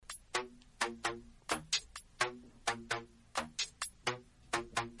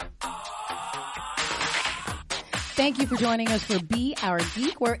Thank you for joining us for Be Our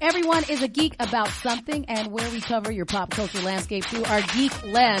Geek, where everyone is a geek about something and where we cover your pop culture landscape through our geek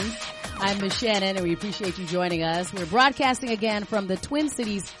lens. I'm Ms. Shannon, and we appreciate you joining us. We're broadcasting again from the Twin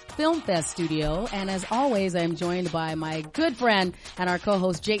Cities Film Fest studio, and as always, I'm joined by my good friend and our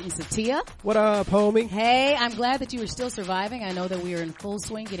co-host, Jayton Satia. What up, homie? Hey, I'm glad that you are still surviving. I know that we are in full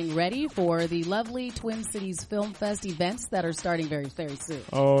swing getting ready for the lovely Twin Cities Film Fest events that are starting very, very soon.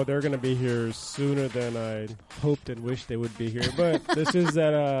 Oh, they're going to be here sooner than I hoped and wished they would be here, but this is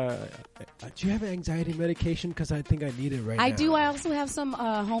that, do you have anxiety medication? Because I think I need it right now. I do. I also have some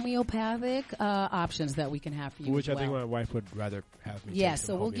homeopathic options that we can have for you. Which as I think well. my wife would rather have me. Yes, take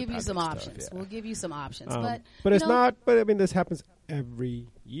so we'll give you some stuff, options. yeah. We'll give you some options. But it's not, but I mean, this happens every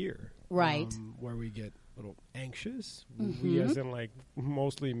year. Right. Where we get a little anxious. Mm-hmm. We, as in, like,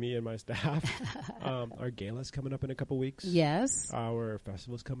 mostly me and my staff. Our gala's coming up in a couple weeks. Yes. Our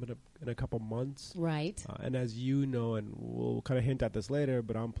festival's coming up in a couple months. Right. And as you know, and we'll kind of hint at this later,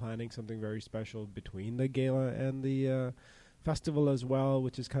 but I'm planning something very special between the gala and the festival as well,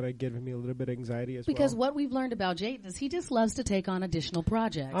 which is kind of giving me a little bit of anxiety as well. Because what we've learned about Jayton is he just loves to take on additional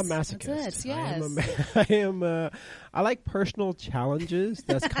projects. I'm masochist. That's it, yes. I like personal challenges.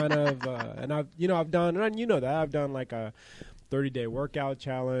 That's kind of, and I've done like a 30-day workout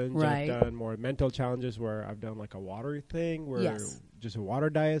challenge. Right. I've done more mental challenges where I've done like a water thing where just a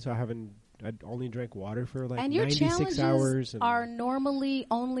water diet. So I'd only drank water for like and your 96 hours. And are normally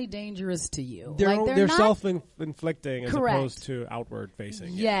only dangerous to you. They're self-inflicting as correct. Opposed to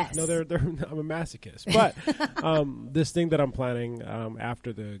outward-facing. Yes. No, I'm a masochist. But this thing that I'm planning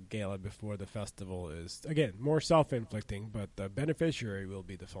after the gala, before the festival, is, again, more self-inflicting, but the beneficiary will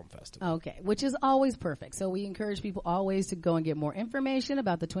be the film festival. Okay, which is always perfect. So we encourage people always to go and get more information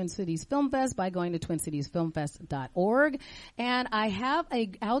about the Twin Cities Film Fest by going to twincitiesfilmfest.org. And I have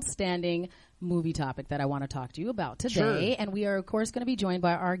an outstanding movie topic that I want to talk to you about today. Sure. And we are, of course, going to be joined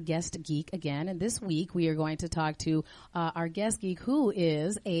by our guest geek again. And this week we are going to talk to our guest geek, who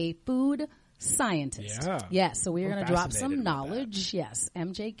is a food scientist. Yeah. Yes, so we are going to drop some fascinated with knowledge. Yes,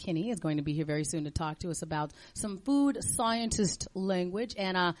 MJ Kinney is going to be here very soon to talk to us about some food scientist language.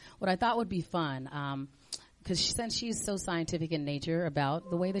 And what I thought would be fun, because since she's so scientific in nature about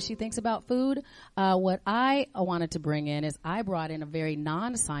the way that she thinks about food, what I wanted to bring in is I brought in a very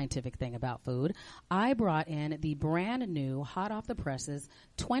non-scientific thing about food. I brought in the brand new, hot off the presses,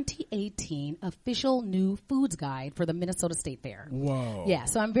 2018 official new foods guide for the Minnesota State Fair. Whoa. Yeah,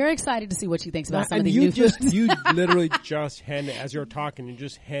 so I'm very excited to see what she thinks about some of these new foods. You literally just handed, as you're talking, you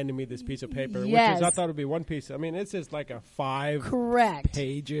just handed me this piece of paper, Yes. which is, I thought it would be one piece. I mean, it's just like a 5 Correct.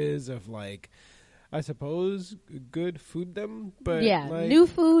 pages of, like, I suppose, good food them, but yeah, like, new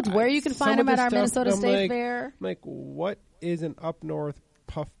foods, where you can some find of them at this our stuff, Minnesota I'm State like, Fair. I'm like, what is an up north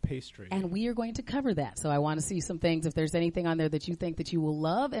puff pastry? And we are going to cover that. So I want to see some things, if there's anything on there that you think that you will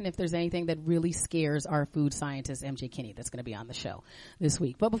love, and if there's anything that really scares our food scientist, MJ Kinney, that's going to be on the show this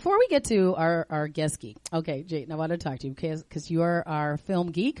week. But before we get to our guest geek, okay, Jayton, I want to talk to you because you are our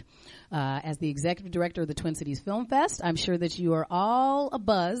film geek. As the executive director of the Twin Cities Film Fest, I'm sure that you are all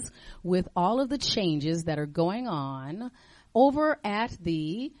abuzz with all of the changes that are going on over at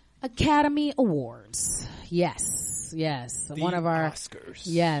the Academy Awards. Yes. One of our Oscars.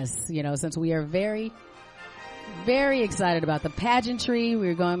 Yes, since we are very, very excited about the pageantry,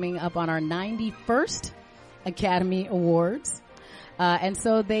 we're going up on our 91st Academy Awards. And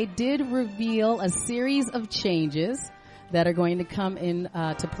so they did reveal a series of changes that are going to come in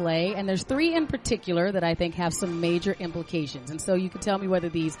to play. And there's 3 in particular that I think have some major implications. And so you can tell me whether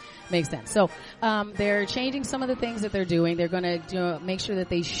these make sense. So they're changing some of the things that they're doing. They're going to make sure that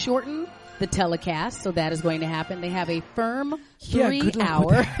they shorten the telecast. So that is going to happen. They have a firm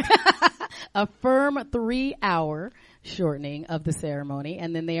 3-hour, a firm 3-hour shortening of the ceremony.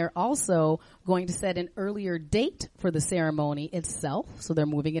 And then they are also going to set an earlier date for the ceremony itself. So they're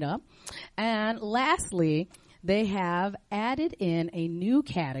moving it up. And lastly, they have added in a new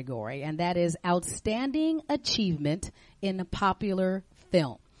category, and that is Outstanding Achievement in a Popular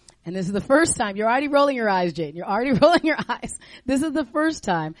Film. And this is the first time, you're already rolling your eyes, Jayden. You're already rolling your eyes. This is the first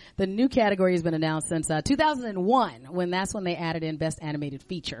time the new category has been announced since 2001, when they added in Best Animated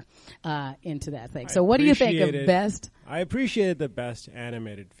Feature into that thing. So what do you think of Best? I appreciated the Best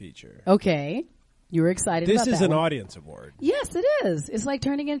Animated Feature. Okay. You were excited about that. This is an one. audience award. Yes, it is. It's like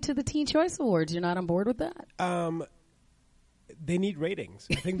turning into the Teen Choice Awards. You're not on board with that? They need ratings.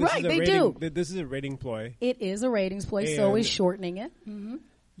 I think this Right, is a they rating, do. This is a rating ploy. It is a ratings ploy, so is shortening it. Mm-hmm.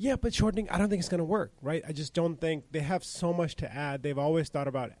 Yeah, but shortening, I don't think it's going to work, right? I just don't think they have so much to add. They've always thought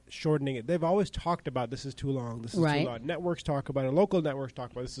about shortening it. They've always talked about this is too long, this is Right. too long. Networks talk about it. Local networks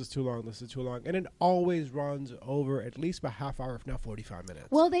talk about this is too long, this is too long. And it always runs over at least a half hour, if not 45 minutes.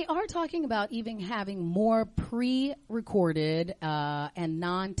 Well, they are talking about even having more pre-recorded and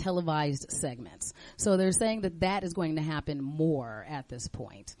non-televised segments. So they're saying that that is going to happen more at this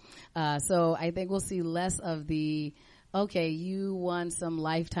point. So I think we'll see less of the, okay, you won some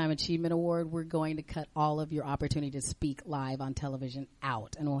Lifetime Achievement Award. We're going to cut all of your opportunity to speak live on television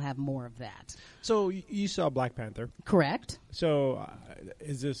out, and we'll have more of that. So you saw Black Panther. Correct. So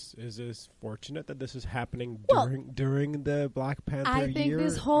is this fortunate that this is happening Well, during the Black Panther year? I think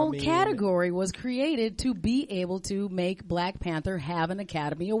this whole category was created to be able to make Black Panther have an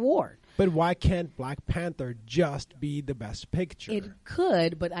Academy Award. But why can't Black Panther just be the best picture? It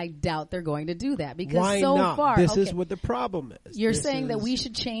could, but I doubt they're going to do that because why so not? far This okay, is what the problem is. You're This saying that is- we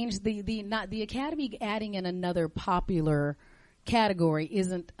should change the Academy adding in another popular category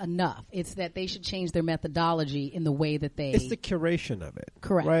isn't enough. It's that they should change their methodology in the way that they. It's the curation of it.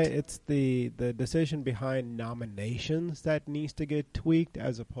 Correct. Right? It's the decision behind nominations that needs to get tweaked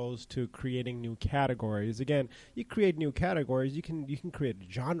as opposed to creating new categories. Again, you create new categories, you can create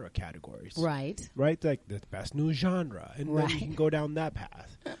genre categories. right. Right? Like the best new genre. And then Right. you can go down that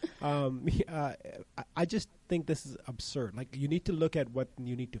path. I just think this is absurd. Like, you need to look at what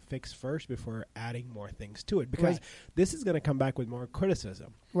you need to fix first before adding more things to it. Because Right. this is going to come back with more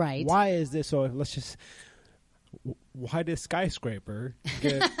criticism. Right. Why is this? So let's just. Why did Skyscraper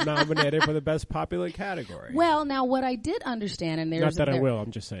get nominated for the best popular category? Well, now what I did understand, and there's Not that I there- will.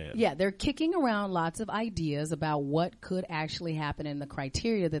 I'm just saying. Yeah, they're kicking around lots of ideas about what could actually happen in the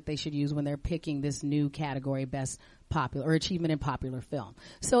criteria that they should use when they're picking this new category, best popular or achievement in popular film.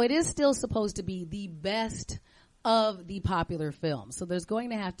 So it is still supposed to be the best of the popular film. So there's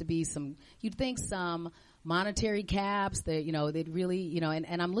going to have to be some, you'd think some monetary caps that, they'd really,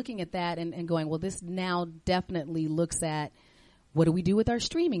 and I'm looking at that and going, well, this now definitely looks at what do we do with our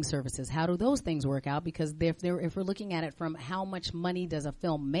streaming services? How do those things work out? Because if we're looking at it from how much money does a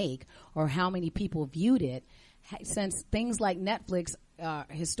film make or how many people viewed it, since things like Netflix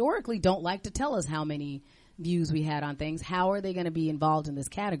historically don't like to tell us how many views we had on things, how are they going to be involved in this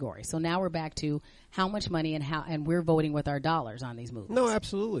category? So now we're back to how much money and we're voting with our dollars on these movies. No,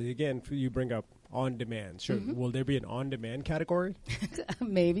 absolutely. Again, you bring up on demand. Sure. Mm-hmm. Will there be an on demand category?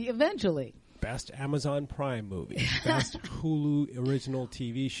 Maybe eventually. Best Amazon Prime movie. Best Hulu original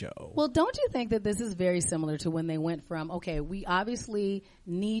TV show. Well, don't you think that this is very similar to when they went from, okay, we obviously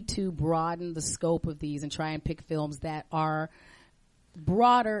need to broaden the scope of these and try and pick films that are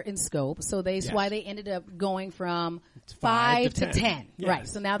broader in scope. So that's Yes. why they ended up going from 5 to 10. Yes. Right.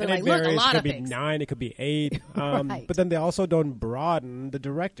 So now they're And like, it look, a varies. lot it of could things. be 9, it could be 8. Right. But then they also don't broaden the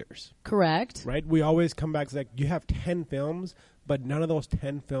directors. Correct. Right? We always come back to like, you have 10 films, but none of those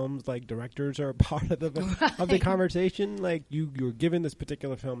 10 films, like, directors are a part of the conversation. Like, you're giving this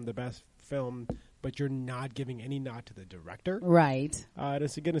particular film the best film, but you're not giving any nod to the director. Right.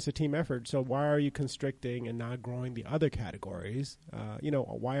 It's a team effort. So why are you constricting and not growing the other categories?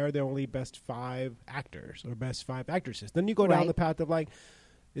 Why are there only best 5 actors or best 5 actresses? Then you go down Right. the path of like,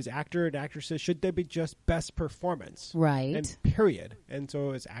 is actor and actresses, should they be just best performance? Right. And period. And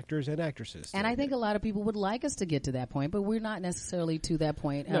so it's actors and actresses. And I think a lot of people would like us to get to that point, but we're not necessarily to that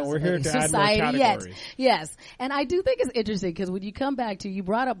point. No, as we're a here to add more society yet. categories. Yes. And I do think it's interesting because when you come back to, you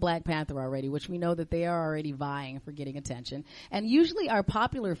brought up Black Panther already, which we know that they are already vying for getting attention. And usually our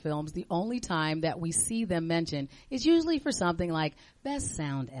popular films, the only time that we see them mentioned is usually for something like best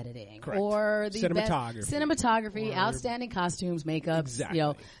sound editing Correct. or the Cinematography. best cinematography, Or- outstanding costumes, makeups, Exactly.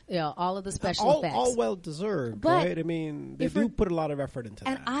 all of the special all, effects. all well deserved, But right? I mean, they if do we're- put a lot of effort into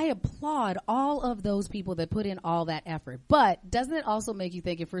And that. I applaud all of those people that put in all that effort. But doesn't it also make you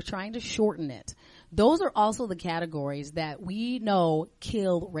think if we're trying to shorten it, those are also the categories that we know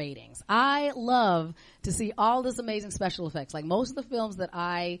kill ratings. I love to see all this amazing special effects. Like most of the films that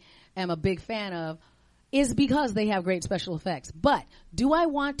I am a big fan of is because they have great special effects. But do I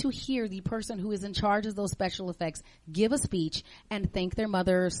want to hear the person who is in charge of those special effects give a speech and thank their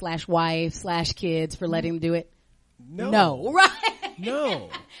mother / wife / kids for letting them do it? No. Right. No.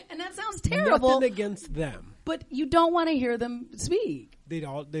 And that sounds terrible. Nothing against them. But you don't want to hear them speak.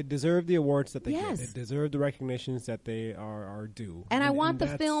 They deserve the awards that they Yes. get. They deserve the recognitions that they are due. And I want the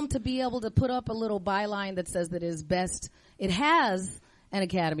that's- film to be able to put up a little byline that says that it is best. It has an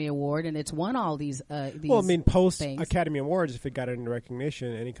Academy Award, and it's won all these well, I mean, post things. Academy Awards, if it got any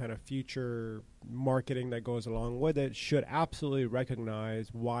recognition, any kind of future marketing that goes along with it should absolutely recognize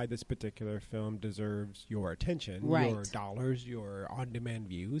why this particular film deserves your attention, Right. your dollars, your on-demand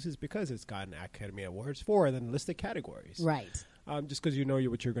views, is because it's gotten Academy Awards for the listed categories. Right. Just because you know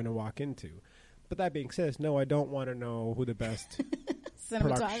what you're going to walk into. But that being said, no, I don't want to know who the best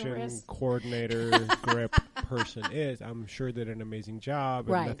production Cinematographers. coordinator, grip person is. I'm sure they did an amazing job, and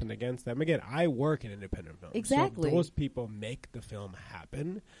Right. nothing against them. Again, I work in independent film, Exactly. so those people make the film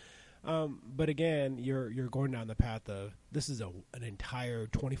happen. But again, you're going down the path of this is an entire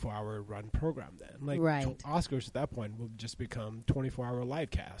 24-hour run program. Then, like Right. Oscars at that point will just become 24-hour live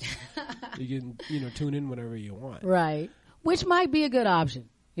cast. You can tune in whenever you want. Right. Which might be a good option.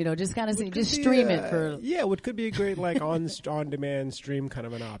 Just kind of just stream it for. Yeah, what could be a great like on demand stream kind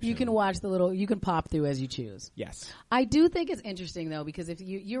of an option. You can watch you can pop through as you choose. Yes. I do think it's interesting though, because if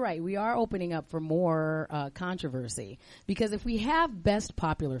you're right, we are opening up for more controversy, because if we have best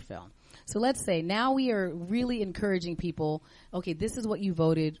popular film, so let's say now we are really encouraging people, okay, this is what you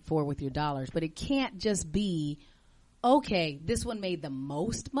voted for with your dollars, but it can't just be, okay, this one made the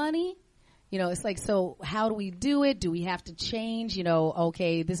most money. It's like, so how do we do it? Do we have to change?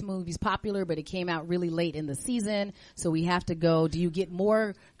 Okay, this movie's popular, but it came out really late in the season, so we have to go. Do you get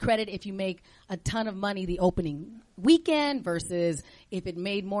more credit if you make a ton of money the opening weekend versus if it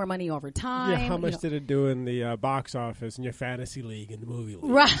made more money over time? Yeah, how much did it do in the box office in your fantasy league and the movie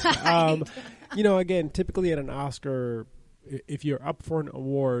league? Right. Again, typically at an Oscar, if you're up for an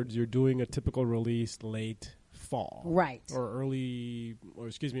awards, you're doing a typical release late fall, Right. or late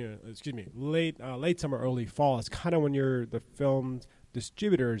summer, early fall. It's kind of when the film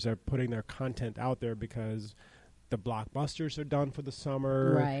distributors are putting their content out there because the blockbusters are done for the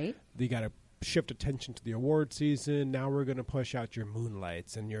summer. Right. They got to shift attention to the award season. Now we're going to push out your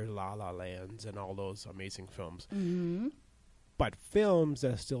Moonlights and your La La Lands and all those amazing films. Mm-hmm. But films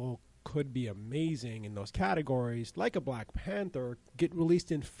that still could be amazing in those categories, like a Black Panther, get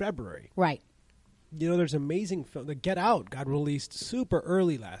released in February. Right. There's amazing film. The Get Out got released super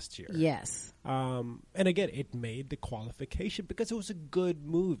early last year. Yes. And again, it made the qualification because it was a good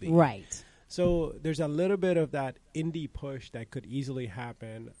movie. Right. So there's a little bit of that indie push that could easily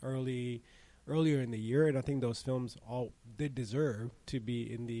happen earlier in the year, and I think those films all did deserve to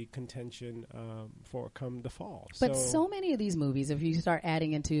be in the contention for come the fall. But so many of these movies, if you start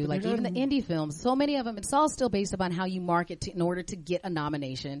adding into like they're even the not- indie films, so many of them, it's all still based upon how you market in order to get a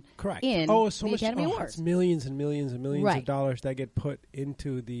nomination. Correct. In so the much, Academy it's Awards. millions and millions and millions Right. of dollars that get put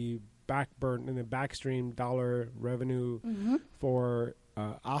into the backstream dollar revenue Mm-hmm. for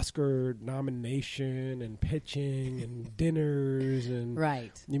Oscar nomination and pitching and dinners and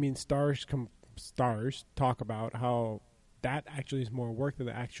Right. You mean stars talk about how that actually is more work than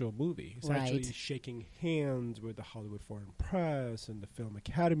the actual movie. It's Right. actually shaking hands with the Hollywood Foreign Press and the Film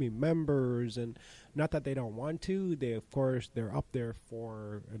Academy members, and not that they don't want to. They, of course, they're up there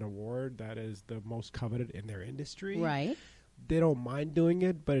for an award that is the most coveted in their industry. Right. They don't mind doing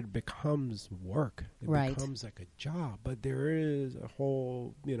it, but it becomes work. It Right. becomes like a job. But there is a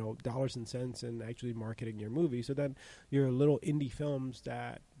whole, dollars and cents in actually marketing your movie. So then your little indie films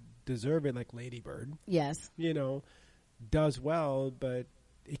that deserve it, like Lady Bird, Yes. does well, but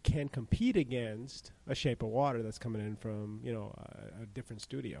it can't compete against A Shape of Water that's coming in from, a different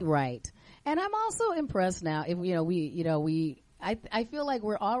studio. Right. And I'm also impressed now if I feel like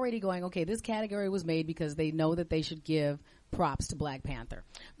we're already going, okay, this category was made because they know that they should give props to Black Panther.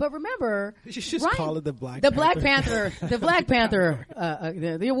 But remember, You should just Ryan- call it the Black the Panther. Black Panther, the Black Panther,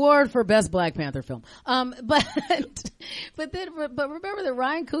 the award for best Black Panther film. But remember that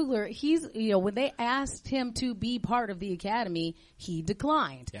Ryan Coogler, he's, when they asked him to be part of the Academy, he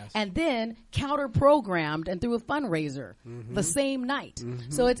declined. Yes. And then counter programmed and threw a fundraiser the same night.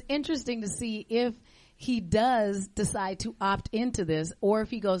 So it's interesting to see if he does decide to opt into this, or if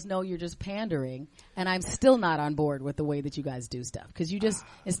he goes, no, you're just pandering, and I'm still not on board with the way that you guys do stuff. Because you just,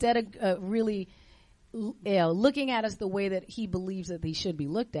 instead of really looking at us the way that he believes that they should be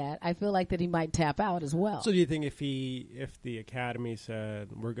looked at, I feel like that he might tap out as well. So do you think if the Academy said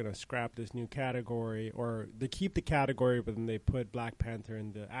we're going to scrap this new category, or they keep the category but then they put Black Panther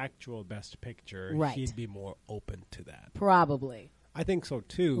in the actual Best Picture, Right. he'd be more open to that? Probably. I think so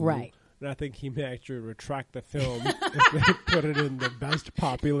too. Right. And I think he may actually retract the film if they put it in the Best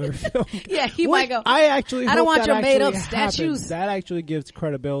Popular Film. Yeah, he Which might go, I actually I don't hope want that your made-up actually happens. statues. That actually gives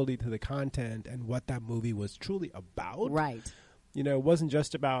credibility to the content and what that movie was truly about. Right. it wasn't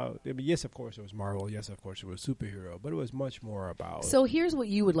just about, yes, of course it was Marvel. Yes, of course it was superhero, but it was much more about. So here's what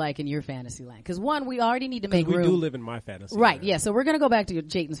you would like in your fantasy land. Because one, we already need to make room. We do live in my fantasy right, land. yeah. So we're going to go back to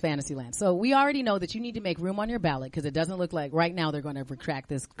Jayton's fantasy land. So we already know that you need to make room on your ballot because it doesn't look like right now they're going to retract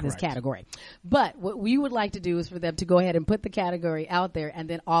this category. But what we would like to do is for them to go ahead and put the category out there, and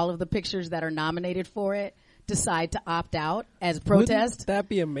then all of the pictures that are nominated for it decide to opt out as protest. Wouldn't that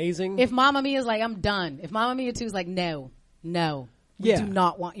be amazing? If Mamma Mia is like, I'm done. If Mamma Mia 2 is like, no. We do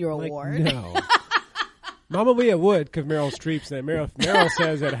not want your award. No. Mamma Mia would, because Meryl Streep's in it. Meryl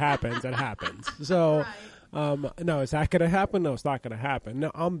says it happens. It happens. So, no, is that going to happen? No, it's not going to happen.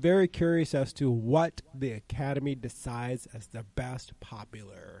 No, I'm very curious as to what the Academy decides as the best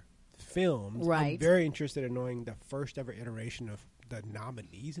popular films. Right. I'm very interested in knowing the first ever iteration of the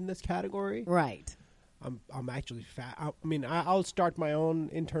nominees in this category. Right. I'm actually I'll start my own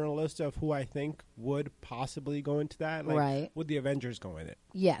internal list of who I think would possibly go into that. Like, right. Would the Avengers go in it?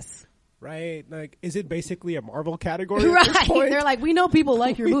 Yes. Right? Like, is it basically a Marvel category right. at this point? They're like, we know people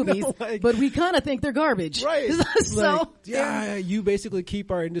like your movies, but we kind of think they're garbage. Right. So, you basically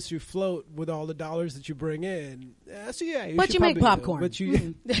keep our industry afloat with all the dollars that you bring in. But you make popcorn. Which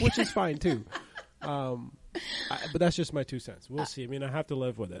is fine, too. But that's just my 2 cents. We'll see. I have to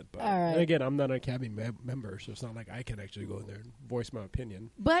live with it. But right. again, I'm not an Academy member, so it's not like I can actually go in there and voice my opinion.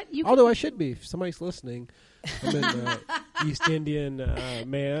 But although I should be, if somebody's listening. I'm an East Indian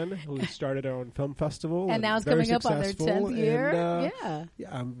man who started our own film festival, and now it's coming up on their 10th year.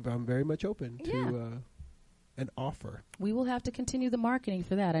 I'm very much open to an offer. We will have to continue the marketing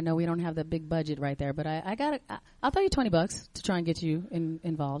for that. I know we don't have the big budget right there, but I'll throw you $20 to try and get you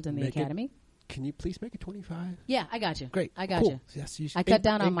involved in the Academy. Can you please make it 25? Yeah, I got you. Great. I got you. Yes, I cut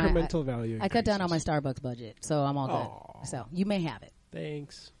down on my incremental value. I cut down on my Starbucks budget, so I'm all good. So you may have it.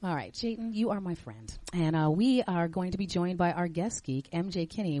 Thanks. All right, Jayton, you are my friend. And we are going to be joined by our guest geek, MJ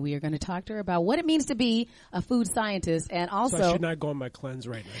Kinney. We are going to talk to her about what it means to be a food scientist, and also... So I should not go on my cleanse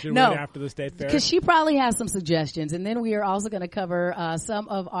right now. I should wait after the state fair? Because she probably has some suggestions. And then we are also going to cover some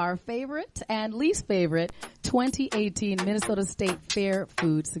of our favorite and least favorite 2018 Minnesota State Fair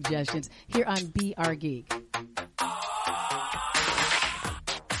food suggestions here on Be Our Geek.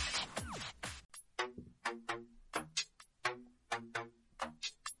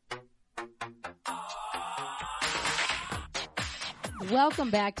 Welcome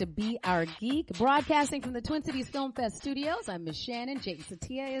back to Be Our Geek, broadcasting from the Twin Cities Film Fest studios. I'm Miss Shannon. Jayton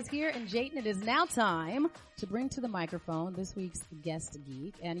Satia is here. And Jayton, it is now time to bring to the microphone this week's guest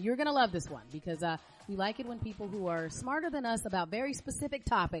geek. And you're going to love this one because we like it when people who are smarter than us about very specific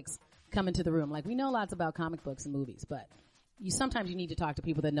topics come into the room. Like, we know lots about comic books and movies, but sometimes you need to talk to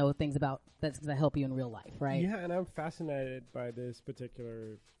people that know things about that help you in real life, right? Yeah, and I'm fascinated by this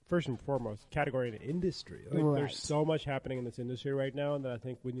particular, first and foremost, category in the industry. Like, right. There's so much happening in this industry right now that I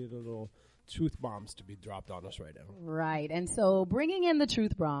think we need a little truth bombs to be dropped on us right now. Right. And so bringing in the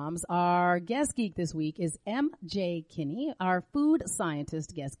truth bombs, our guest geek this week is MJ Kinney, our food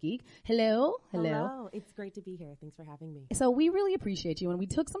scientist guest geek. Hello. Hello. It's great to be here. Thanks for having me. So we really appreciate you. And we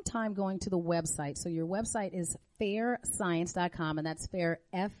took some time going to the website. So your website is fairscience.com, and that's fair,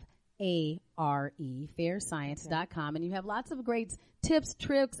 F-A-R-E, fairscience.com. And you have lots of great tips,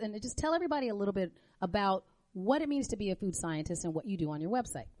 tricks, and just tell everybody a little bit about what it means to be a food scientist and what you do on your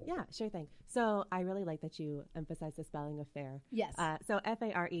website. Yeah, sure thing. So I really like that you emphasize the spelling of fair. Yes. So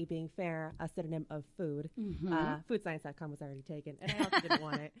F-A-R-E being fair, a synonym of food. Mm-hmm. Foodscience.com was already taken, and I also didn't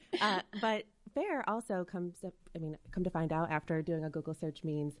want it. But fair also come to find out after doing a Google search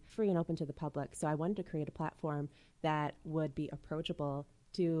means free and open to the public. So I wanted to create a platform that would be approachable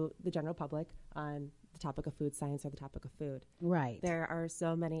to the general public on the topic of food science or the topic of food. Right. There are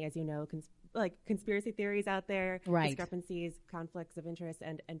so many, as you know, conspiracy theories out there, right. discrepancies, conflicts of interest,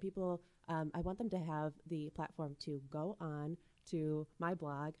 and people, I want them to have the platform to go on to my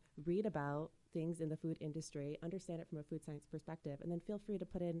blog, read about things in the food industry, understand it from a food science perspective, and then feel free to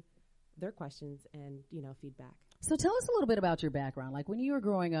put in their questions and, feedback. So tell us a little bit about your background. Like when you were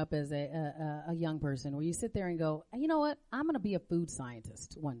growing up as a young person, where you sit there and go, you know what, I'm going to be a food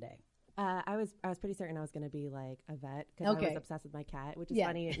scientist one day. I was pretty certain I was going to be like a vet because I was obsessed with my cat, which is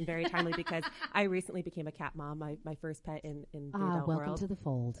funny and very timely because I recently became a cat mom, my first pet in the adult welcome world. To the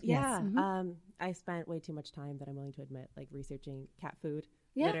fold. Yeah. Yes. Mm-hmm. I spent way too much time that I'm willing to admit, like researching cat food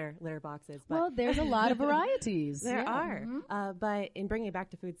Yeah. litter boxes. But Well, there's a lot of varieties. there Yeah. are. Mhm. But in bringing it back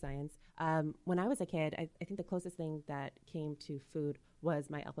to food science, when I was a kid, I think the closest thing that came to food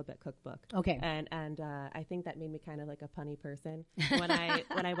was my alphabet cookbook. Okay. And I think that made me kind of like a punny person. When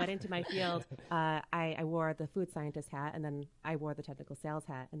I went into my field, I wore the food scientist hat, and then I wore the technical sales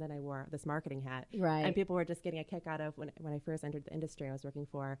hat, and then I wore this marketing hat. Right. And people were just getting a kick out of when I first entered the industry. I was working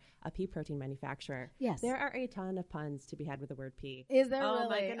for a pea protein manufacturer. Yes. There are a ton of puns to be had with the word pea. Is there Oh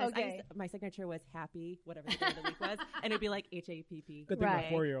my really? goodness! Okay. My signature was happy, whatever the day of the week was, and it'd be like HAPP. Good thing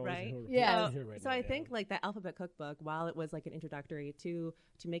Right. my 4-year-old Right. is Yeah. here right So now, I yeah. think like that alphabet cookbook, while it was like an introductory to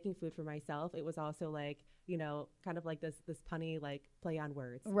making food for myself, it was also like, kind of like this punny like play on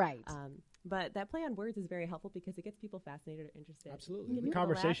words. Right. But that play on words is very helpful because it gets people fascinated or interested. Absolutely. If The people laugh,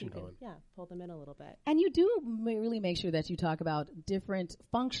 conversation you can, going. Yeah, pull them in a little bit. And you do really make sure that you talk about different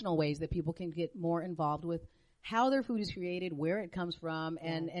functional ways that people can get more involved with how their food is created, where it comes from,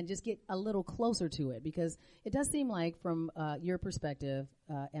 and just get a little closer to it. Because it does seem like, from your perspective,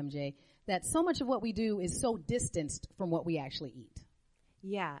 MJ, that so much of what we do is so distanced from what we actually eat.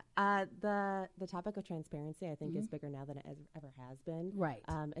 Yeah, the topic of transparency, I think, is bigger now than it ever has been. Right.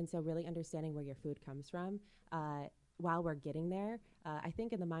 And so really understanding where your food comes from while we're getting there, I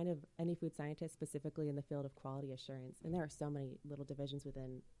think in the mind of any food scientist, specifically in the field of quality assurance, and there are so many little divisions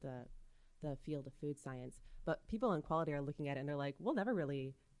within the field of food science, but people in quality are looking at it and they're like, we'll never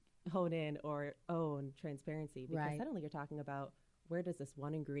really hone in or own transparency, because Right. suddenly you're talking about, where does this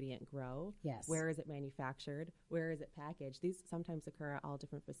one ingredient grow? Yes. Where is it manufactured? Where is it packaged? These sometimes occur at all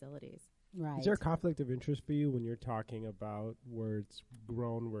different facilities. Right. Is there a conflict of interest for you when you're talking about where it's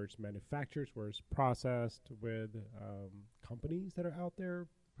grown, where it's manufactured, where it's processed, with companies that are out there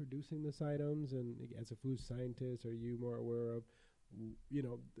producing these items? And as a food scientist, are you more aware of,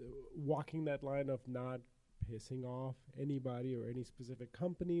 walking that line of not pissing off anybody or any specific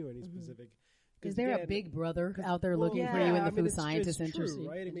company or any specific? Is there a big brother out there looking for you in the food scientist industry? True,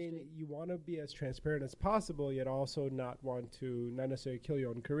 right? I mean, you want to be as transparent as possible, yet also not want to not necessarily kill your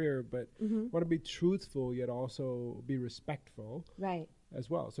own career, but want to be truthful, yet also be respectful Right. as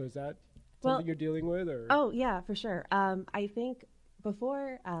well. So is that Well- something you're dealing with? Or Oh, yeah, for sure. I think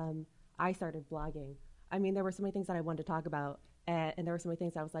before I started blogging, I mean, there were so many things that I wanted to talk about. And there were so many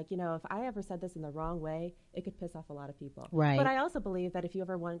things I was like, if I ever said this in the wrong way, it could piss off a lot of people. Right. But I also believe that if you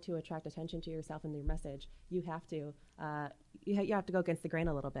ever want to attract attention to yourself and your message, you have to you have to go against the grain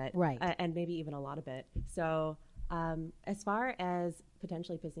a little bit, Right. And maybe even a lot of it. So as far as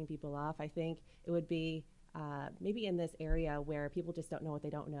potentially pissing people off, I think it would be maybe in this area where people just don't know what they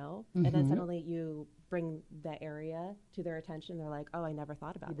don't know, and then suddenly you bring that area to their attention. They're like, "Oh, I never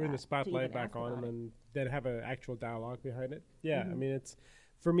thought about you bring that." the to spotlight even back ask on about and it. then have an actual dialogue behind it. Yeah, I mean, it's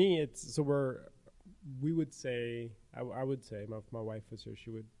for me. It's so we would say, I would say, if my wife was here, she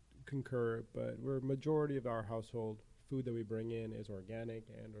would concur. But majority of our household food that we bring in is organic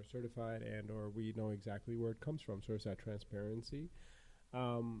and or certified and or we know exactly where it comes from. So it's that transparency.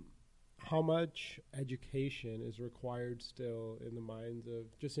 How much education is required still in the minds of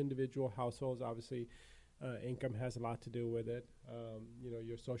just individual households? Obviously, income has a lot to do with it.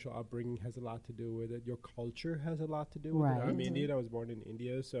 Your social upbringing has a lot to do with it. Your culture has a lot to do with it. I'm Right. Indian. I was born in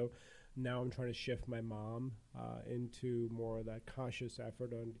India, so now I'm trying to shift my mom into more of that conscious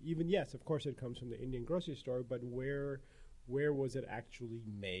effort on even, yes, of course it comes from the Indian grocery store, but where was it actually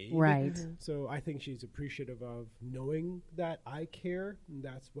made? Right. So I think she's appreciative of knowing that I care, and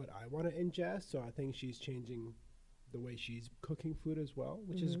that's what I want to ingest. So I think she's changing the way she's cooking food as well,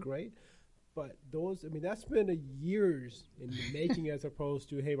 which is great. But that's been years in the making as opposed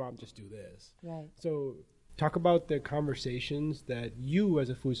to, hey, mom, just do this. Right. So talk about the conversations that you as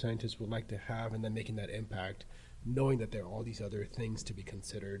a food scientist would like to have and then making that impact, knowing that there are all these other things to be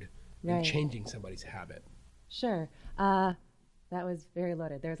considered in Right. changing somebody's habit. Sure. That was very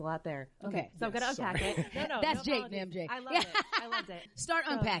loaded. There's a lot there. Okay. So I'm going to unpack it. No, That's Jake and apologies. MJ. I loved it. I loved it. Start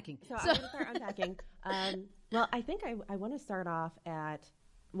unpacking. So I'm going to start unpacking. Well, I think I want to start off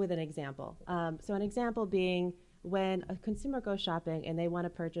with an example. So an example being when a consumer goes shopping and they want to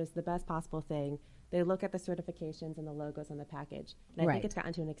purchase the best possible thing, they look at the certifications and the logos on the package. And I Right. think it's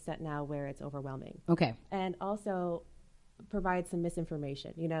gotten to an extent now where it's overwhelming. Okay. And also provide some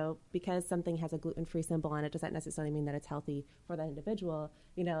misinformation, because something has a gluten-free symbol on it, does that necessarily mean that it's healthy for that individual?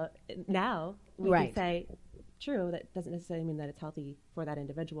 Now we Right. can say, true, that doesn't necessarily mean that it's healthy for that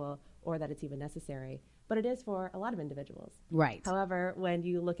individual or that it's even necessary, but it is for a lot of individuals. Right. However, when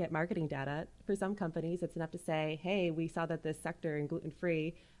you look at marketing data, for some companies, it's enough to say, hey, we saw that this sector in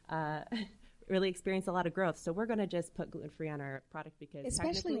gluten-free really experienced a lot of growth. So we're going to just put gluten-free on our product because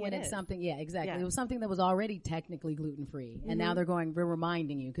especially when it's is. something, yeah, exactly. Yeah. It was something that was already technically gluten-free. And now they're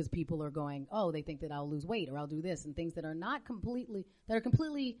reminding you because people are going, oh, they think that I'll lose weight or I'll do this and things that are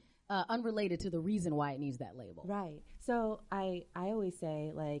completely unrelated to the reason why it needs that label. Right. So I always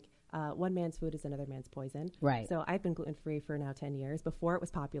say, like, one man's food is another man's poison. Right. So I've been gluten-free for now 10 years. Before it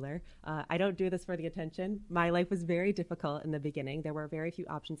was popular. I don't do this for the attention. My life was very difficult in the beginning. There were very few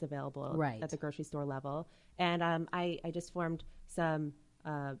options available Right. at the grocery store level. And I just formed some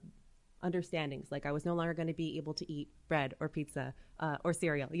understandings. Like I was no longer going to be able to eat bread or pizza or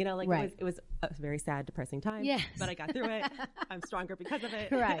cereal. You know, like Right. it was a very sad, depressing time. Yes. But I got through it. I'm stronger because of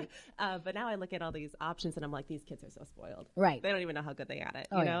it. Right. But now I look at all these options and I'm like, these kids are so spoiled. Right. They don't even know how good they are at it.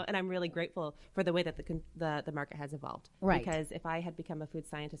 Oh, You know, yeah. and I'm really grateful for the way that the market has evolved. Right. Because if I had become a food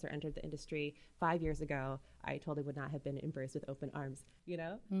scientist or entered the industry 5 years ago, I totally would not have been embraced with open arms. You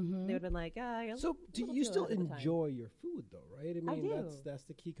know, they would have been like, So do you still enjoy your food though, right? I mean, do. that's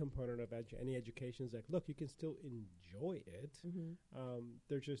the key component of any education is like, look, you can still enjoy it.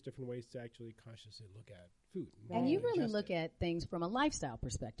 There's just different ways to actually consciously look at food. And you really digest look it. at things from a lifestyle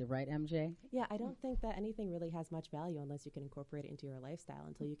perspective, right, MJ? Yeah, I don't think that anything really has much value unless you can incorporate it into your lifestyle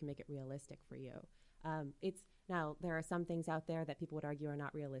until you can make it realistic for you. It's now there are some things out there that people would argue are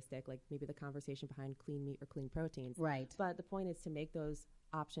not realistic, like maybe the conversation behind clean meat or clean proteins. Right. But the point is to make those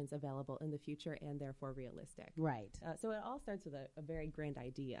options available in the future and therefore realistic. Right. So it all starts with a very grand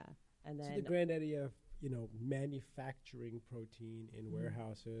idea, and then So the grand idea of manufacturing protein in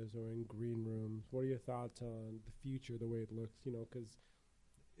warehouses or in green rooms. What are your thoughts on the future, the way it looks? Because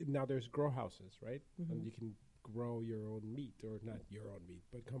now there's grow houses, right? And you can grow your own meat, or not your own meat,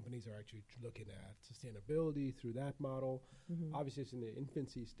 but companies are actually looking at sustainability through that model. Obviously, it's in the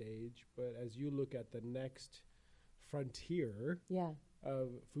infancy stage, but as you look at the next frontier yeah. of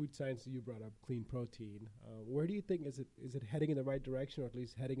food science, you brought up clean protein. Where do you think is it heading in the right direction, or at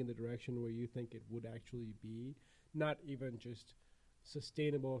least heading in the direction where you think it would actually be, not even just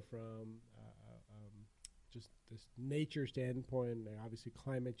sustainable from just this nature standpoint, obviously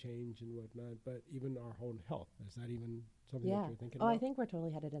climate change and whatnot, but even our own health? Is that even something that you're thinking about? I think we're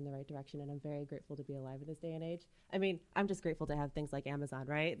totally headed in the right direction, and I'm very grateful to be alive in this day and age. I mean, I'm just grateful to have things like Amazon,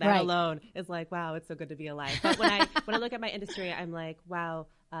 right? That Right. alone is like, wow, it's so good to be alive. But when I look at my industry, I'm like, wow,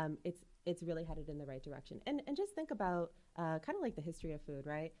 it's really headed in the right direction. And just think about kind of like the history of food,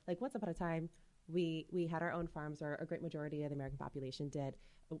 right? Like once upon a time, we had our own farms, or a great majority of the American population did.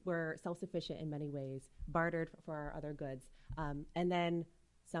 We're self-sufficient in many ways, bartered for our other goods. And then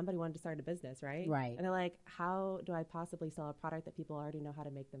somebody wanted to start a business, right? Right. And they're like, how do I possibly sell a product that people already know how to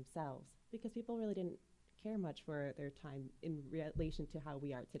make themselves? Because people really didn't care much for their time in relation to how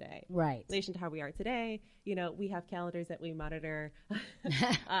we are today. Right. In relation to how we are today, we have calendars that we monitor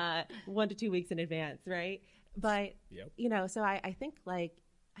 1 to 2 weeks in advance, right? But, Yep. So I think like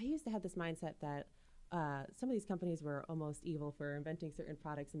I used to have this mindset that some of these companies were almost evil for inventing certain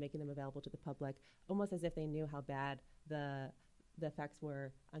products and making them available to the public, almost as if they knew how bad the effects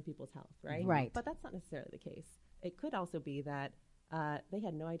were on people's health, right? Right. But that's not necessarily the case. It could also be that they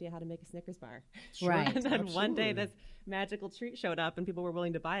had no idea how to make a Snickers bar. Right. And then one day Absolutely. this magical treat showed up and people were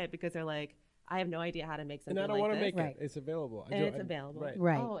willing to buy it because they're like, I have no idea how to make something And I don't like want to this. make Right. it. It's available. And it's available. Right.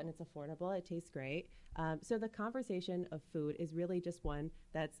 Right. Oh, and it's affordable. It tastes great. So the conversation of food is really just one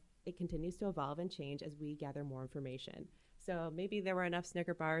it continues to evolve and change as we gather more information. So maybe there were enough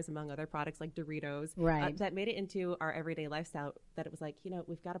Snicker bars among other products like Doritos Right. that made it into our everyday lifestyle that it was like,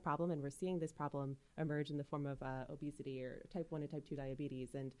 we've got a problem and we're seeing this problem emerge in the form of obesity or type 1 and type 2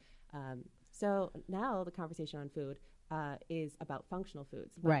 diabetes. And so now the conversation on food is about functional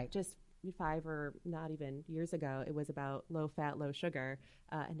foods. But Right. just 5 or not even years ago, it was about low fat, low sugar,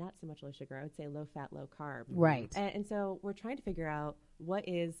 and not so much low sugar. I would say low fat, low carb. Right. And so we're trying to figure out what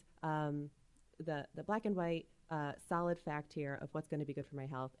is the black and white solid fact here of what's going to be good for my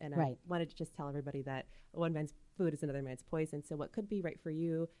health. And Right. I wanted to just tell everybody that one man's food is another man's poison. So what could be right for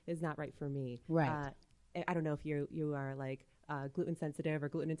you is not right for me. Right. I don't know if you are like gluten sensitive or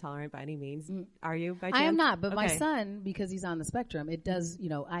gluten intolerant by any means. Are you by chance? I am not, but my Okay. son, because he's on the spectrum, it does,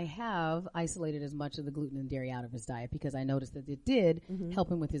 I have isolated as much of the gluten and dairy out of his diet because I noticed that it did help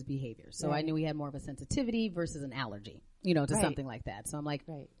him with his behavior. So I Right. knew he had more of a sensitivity versus an allergy, to Right. something like that. So I'm like,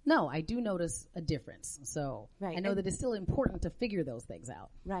 Right. no, I do notice a difference. So Right. I know And- that it's still important to figure those things out.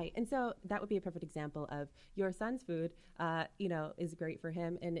 Right. And so that would be a perfect example of your son's food, is great for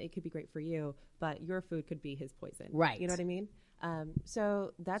him and it could be great for you, but your food could be his poison. Right. You know what I mean?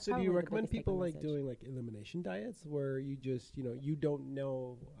 So that's So do probably you the recommend biggest people take-home like message. doing like elimination diets where you just, you don't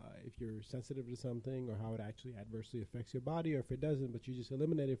know if you're sensitive to something or how it actually adversely affects your body or if it doesn't, but you just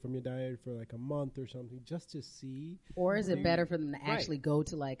eliminate it from your diet for like a month or something just to see? Or is it Mhm. better for them to Right. actually go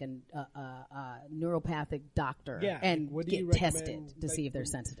to like a neuropathic doctor Yeah, and like, what do you get tested recommend, to like, see if they're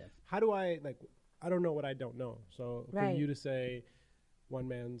from- sensitive? How do I don't know what I don't know. So for Right. you to say one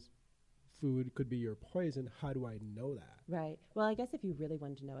man's food could be your poison, how do I know that? Right. Well, I guess if you really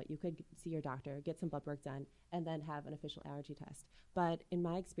wanted to know it, you could see your doctor, get some blood work done, and then have an official allergy test. But in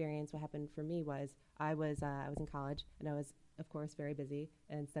my experience, what happened for me was I was in college, and I was, of course, very busy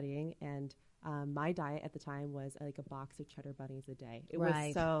and studying. And my diet at the time was like a box of cheddar bunnies a day. It Right.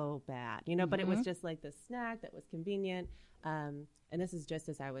 was so bad, but it was Mhm. just like this snack that was convenient. And this is just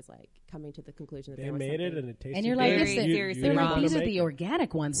as I was like coming to the conclusion that They there was made it something- and it tasted And you're like, good. Very this, You- seriously you they're didn't like, wrong. wanna these are make the it?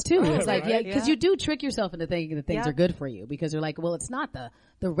 organic ones too. It's like, Right. because you do trick yourself into thinking that things Yeah. are good for you because you're like, well, it's not the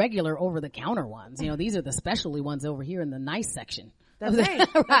regular over the counter ones. These are the specialty ones over here in the nice section. That's right.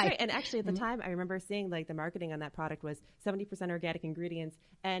 That's right. Right. And actually, at the time, I remember seeing like the marketing on that product was 70% organic ingredients.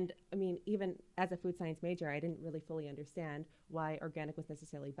 And I mean, even as a food science major, I didn't really fully understand why organic was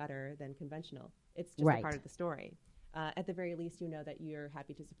necessarily better than conventional. It's just Right. a part of the story. At the very least, you know that you're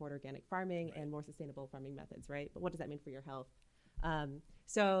happy to support organic farming and more sustainable farming methods, right? But what does that mean for your health?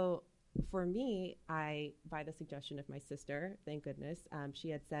 So for me, by the suggestion of my sister, thank goodness, she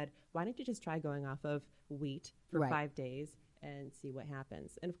had said, why don't you just try going off of wheat for Right. 5 days and see what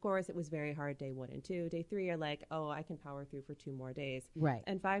happens? And of course, it was very hard day 1 and 2. Day 3, you're like, oh, I can power through for 2 more days. Right.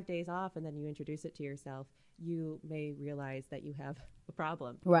 And 5 days off, and then you introduce it to yourself, you may realize that you have a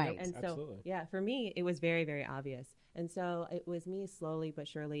problem. Right. And so, Absolutely. yeah, for me, it was very, very obvious. And so it was me slowly but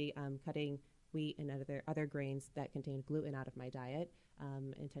surely cutting wheat and other grains that contain gluten out of my diet.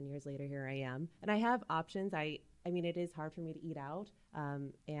 And 10 years later, here I am. And I have options. I mean, it is hard for me to eat out.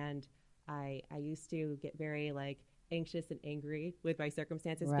 And I used to get very anxious and angry with my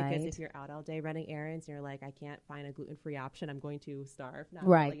circumstances because Right. if you're out all day running errands and you're like, I can't find a gluten-free option, I'm going to starve. Not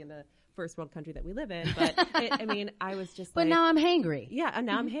Right. really in the first world country that we live in, but I was just But like, now I'm hangry. yeah, and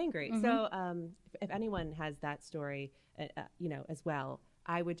now I'm hangry. So if anyone has that story, as well,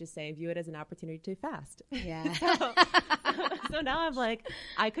 I would just say view it as an opportunity to fast. Yeah. So now I'm like,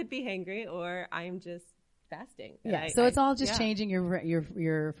 I could be hangry or I'm just fasting. And Yeah. So it's all just yeah. changing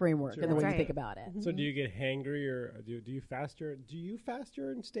your framework Sure. and the way Right. you think about it. So do you get hangry or do you fast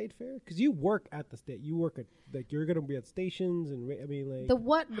during state fair? Because you work at the state. You work at you're going to be at stations and how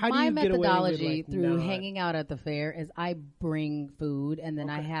do My you get away with, methodology through not- hanging out at the fair is I bring food and then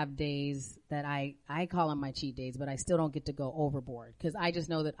I Okay. have days that I call them my cheat days, but I still don't get to go overboard because I just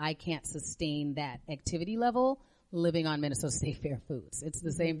know that I can't sustain that activity level living on Minnesota State Fair foods. It's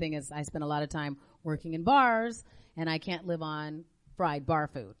the same thing as I spend a lot of time working in bars and I can't live on fried bar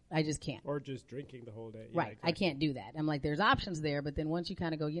food. I just can't. or just drinking the whole day. Yeah, Right. I exactly. can't do that. I'm like, there's options there, but then once you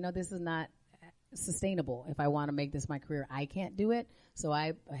kind of go, this is not sustainable. If I want to make this my career, I can't do it. So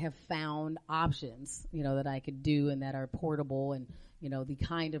I have found options, that I could do and that are portable and, the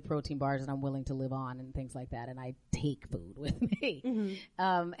kind of protein bars that I'm willing to live on and things like that. And I take food with me.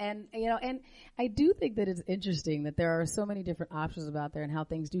 And I do think that it's interesting that there are so many different options about there and how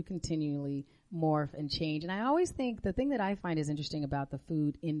things do continually morph and change. And I always think the thing that I find is interesting about the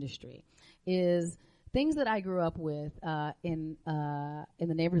food industry is things that I grew up with in the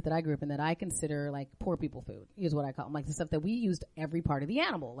neighborhood that I grew up in that I consider like poor people food is what I call them, like the stuff that we used every part of the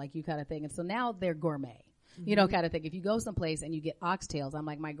animal, like you kind of thing. And so now they're gourmet. Kind of thing. If you go someplace and you get oxtails, I'm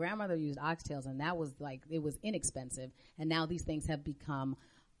like, my grandmother used oxtails and that was it was inexpensive. And now these things have become,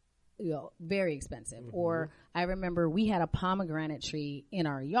 very expensive. Or I remember we had a pomegranate tree in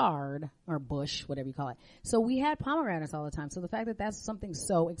our yard or bush, whatever you call it. So we had pomegranates all the time. So the fact that that's something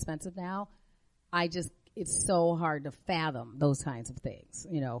so expensive now, it's so hard to fathom those kinds of things,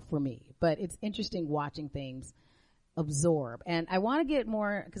 for me. But it's interesting watching things absorb. And I want to get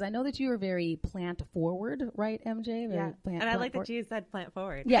more, because I know that you are very plant forward, right, MJ? Yeah. And I like that you said plant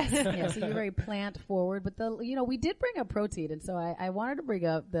forward. Yes, yes. So you're very plant forward. But we did bring up protein, and so I wanted to bring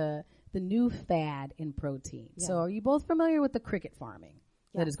up the new fad in protein. Yeah. So are you both familiar with the cricket farming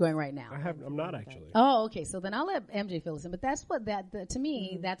that is going right now? I'm not actually. Oh, okay. So then I'll let MJ fill us in. But that's what to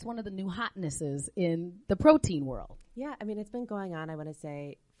me, that's one of the new hotnesses in the protein world. Yeah, I mean, it's been going on, I want to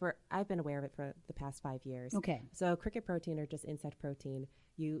say, I've been aware of it for the past 5 years. Okay. So cricket protein or just insect protein,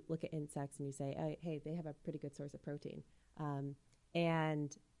 you look at insects and you say, hey, they have a pretty good source of protein.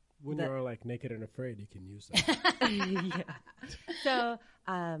 And When you're like naked and afraid, you can use that. yeah. So,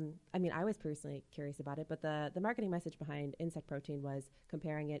 I mean, I was personally curious about it, but the marketing message behind insect protein was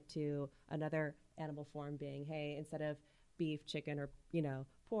comparing it to another animal form being, hey, instead of beef, chicken, or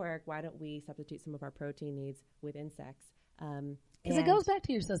pork, why don't we substitute some of our protein needs with insects? Because it goes back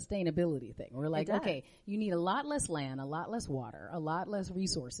to your sustainability thing. We're like, does. okay, you need a lot less land, a lot less water, a lot less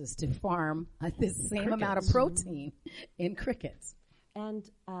resources to farm this same amount of protein in crickets. And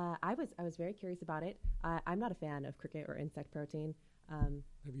I was very curious about it. I'm not a fan of cricket or insect protein.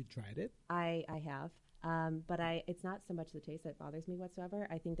 Have you tried it? I have. But it's not so much the taste that bothers me whatsoever.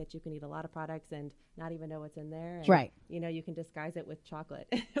 I think that you can eat a lot of products and not even know what's in there. And, right. You can disguise it with chocolate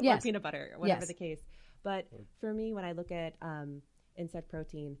yes. or peanut butter, or whatever the case. But for me, when I look at insect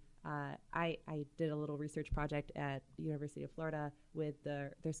protein, I did a little research project at the University of Florida with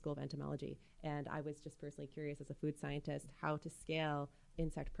their School of Entomology. And I was just personally curious as a food scientist how to scale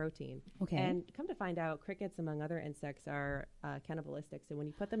insect protein. Okay. And come to find out, crickets, among other insects, are cannibalistic. So when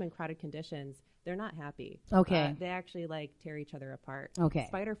you put them in crowded conditions, they're not happy. Okay. They actually tear each other apart. Okay.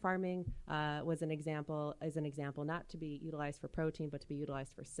 Spider farming is an example not to be utilized for protein, but to be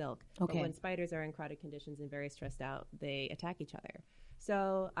utilized for silk. Okay. But when spiders are in crowded conditions and very stressed out, they attack each other.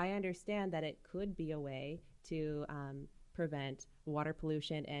 So I understand that it could be a way to prevent water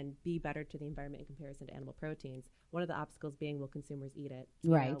pollution and be better to the environment in comparison to animal proteins. One of the obstacles being, will consumers eat it?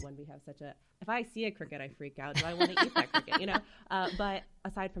 Right. When we have if I see a cricket, I freak out. Do I want to eat that cricket? But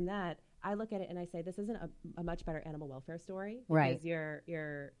aside from that, I look at it and I say, this isn't a much better animal welfare story. Right. Because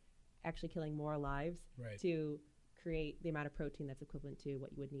you're actually killing more lives to create the amount of protein that's equivalent to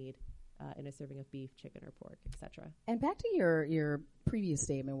what you would need in a serving of beef, chicken, or pork, etc. And back to your previous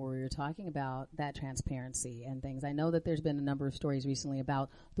statement where we were talking about that transparency and things. I know that there's been a number of stories recently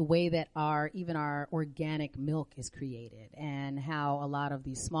about the way that even our organic milk is created and how a lot of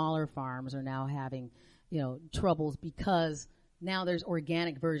these smaller farms are now having, troubles because now there's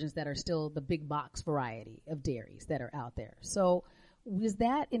organic versions that are still the big box variety of dairies that are out there. So was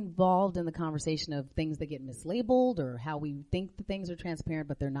that involved in the conversation of things that get mislabeled or how we think the things are transparent,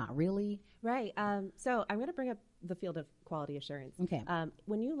 but they're not really? Right. So I'm going to bring up the field of quality assurance. Okay.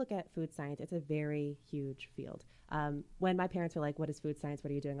 When you look at food science, it's a very huge field. When my parents were like, what is food science?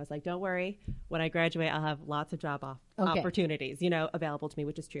 What are you doing? I was like, don't worry. When I graduate, I'll have lots of job opportunities, available to me,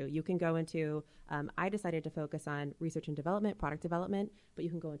 which is true. You can go into, I decided to focus on research and development, product development, but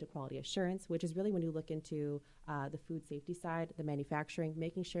you can go into quality assurance, which is really when you look into the food safety side, the manufacturing,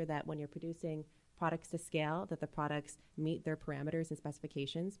 making sure that when you're producing products to scale, that the products meet their parameters and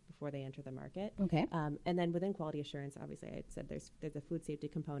specifications before they enter the market. Okay. And then within quality assurance, obviously, I said there's a food safety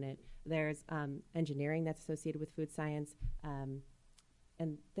component. There's engineering that's associated with food science.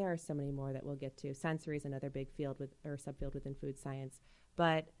 And there are so many more that we'll get to. Sensory is another big field or subfield within food science.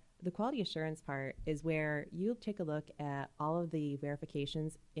 But the quality assurance part is where you take a look at all of the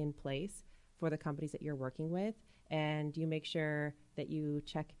verifications in place for the companies that you're working with, and you make sure that you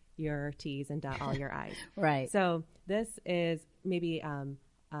check your T's and dot all your I's. Right. So this is maybe kind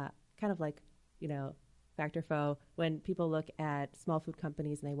of like, fact or faux. When people look at small food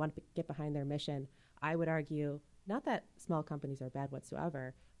companies and they want to get behind their mission, I would argue not that small companies are bad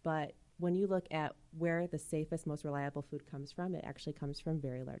whatsoever, but when you look at where the safest, most reliable food comes from, it actually comes from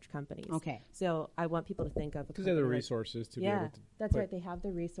very large companies. Okay. So I want people to think of because they have the resources to be able to. That's right. They have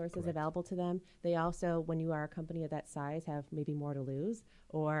the resources available to them. They also, when you are a company of that size, have maybe more to lose,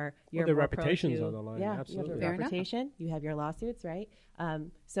 or your reputation's on the line. Yeah, absolutely. you have your reputation. You have your lawsuits, right?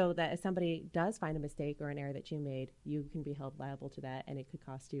 So that if somebody does find a mistake or an error that you made, you can be held liable to that, and it could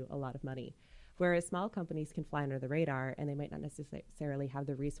cost you a lot of money. Whereas small companies can fly under the radar, and they might not necessarily have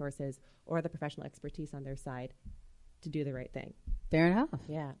the resources or the professional expertise on their side to do the right thing. Fair enough.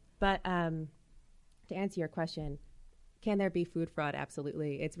 Yeah. But to answer your question, can there be food fraud?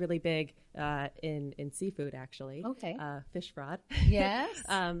 Absolutely. It's really big in seafood, actually. Okay. Fish fraud. Yes.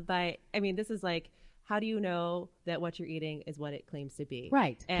 But, this is like, how do you know that what you're eating is what it claims to be?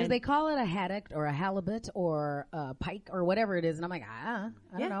 Right. Because they call it a haddock or a halibut or a pike or whatever it is. And I'm like, I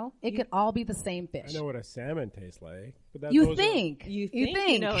don't know. It could all be the same fish. I know what a salmon tastes like. But You think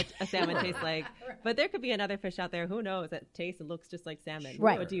you know what a salmon tastes like. But there could be another fish out there, who knows, that tastes and looks just like salmon.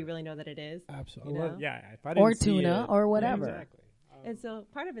 Right. But do you really know that it is? Absolutely. Well, yeah. If I or didn't see tuna it, or whatever. Yeah, exactly. And so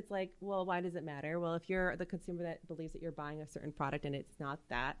part of it's like, well, why does it matter? Well, if you're the consumer that believes that you're buying a certain product and it's not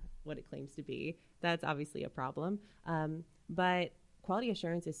what it claims to be, that's obviously a problem. But quality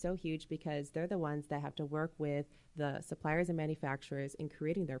assurance is so huge because they're the ones that have to work with the suppliers and manufacturers in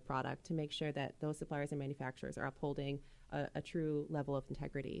creating their product to make sure that those suppliers and manufacturers are upholding a true level of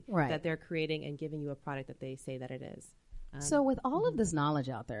integrity, that they're creating and giving you a product that they say that it is. So with all of this knowledge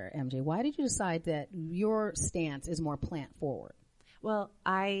out there, MJ, why did you decide that your stance is more plant forward? Well,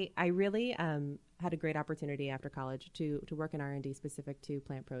 I really had a great opportunity after college to work in R&D specific to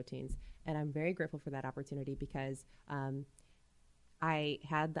plant proteins. And I'm very grateful for that opportunity because I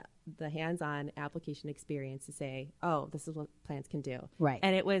had the hands-on application experience to say, oh, this is what plants can do. Right.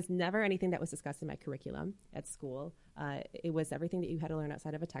 And it was never anything that was discussed in my curriculum at school. It was everything that you had to learn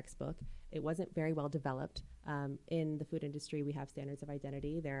outside of a textbook. It wasn't very well developed. In the food industry, we have standards of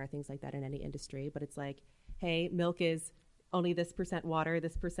identity. There are things like that in any industry, but it's like, hey, milk is only this % water,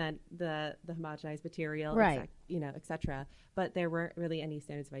 this % the homogenized material, right. Et cetera. But there weren't really any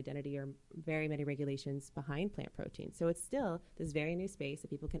standards of identity or very many regulations behind plant protein. So it's still this very new space that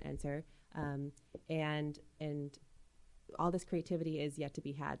people can enter, and all this creativity is yet to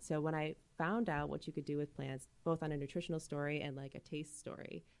be had. So when I found out what you could do with plants, both on a nutritional story and like a taste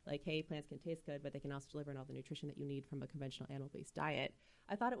story, like, hey, plants can taste good, but they can also deliver all the nutrition that you need from a conventional animal-based diet,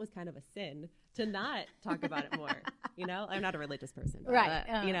 I thought it was kind of a sin to not talk about it more. I'm not a religious person. Right.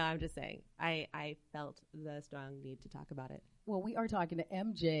 But, I'm just saying, I felt the strong need to talk about it. Well, we are talking to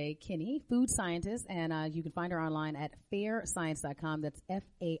MJ Kinney, food scientist, and you can find her online at FARE-Science.com. That's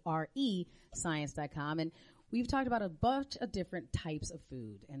FARE Science.com. And we've talked about a bunch of different types of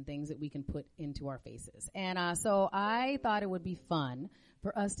food and things that we can put into our faces. And so I thought it would be fun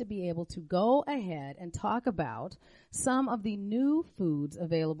for us to be able to go ahead and talk about some of the new foods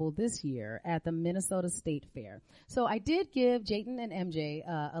available this year at the Minnesota State Fair. So I did give Jayden and MJ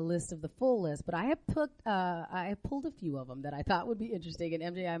a list of the full list, but I have pulled a few of them that I thought would be interesting.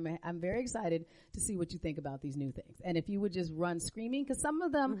 And MJ, I'm very excited to see what you think about these new things. And if you would just run screaming, because some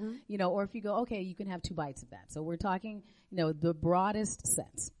of them, or if you go, okay, you can have 2 bites of that. So we're talking, the broadest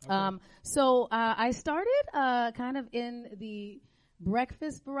sense. Okay. So I started kind of in the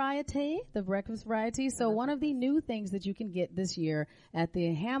breakfast variety. So one of the new things that you can get this year at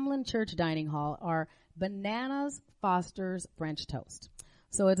the Hamlin Church Dining Hall are Bananas Foster's French Toast.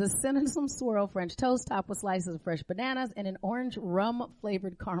 So it's a cinnamon swirl French toast topped with slices of fresh bananas and an orange rum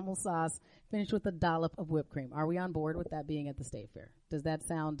flavored caramel sauce finished with a dollop of whipped cream. Are we on board with that being at the State Fair? Does that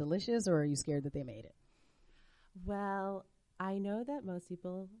sound delicious, or are you scared that they made it? Well, I know that most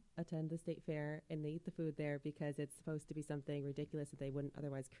people attend the State Fair and they eat the food there because it's supposed to be something ridiculous that they wouldn't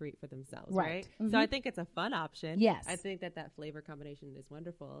otherwise create for themselves, right? Mm-hmm. So I think it's a fun option. Yes. I think that flavor combination is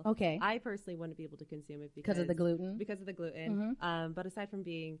wonderful. Okay. I personally wouldn't be able to consume it because of the gluten? Because of the gluten. Mm-hmm. But aside from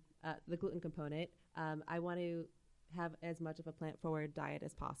being the gluten component, I want to have as much of a plant-forward diet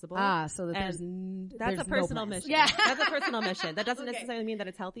as possible. So that that's a personal mission. Yeah. That's a personal mission. That doesn't necessarily mean that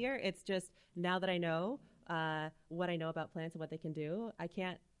it's healthier. It's just now that I know what I know about plants and what they can do, I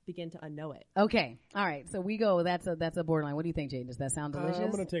can't begin to unknow it. Okay. All right. So we go. That's a borderline. What do you think, Jane? Does that sound delicious?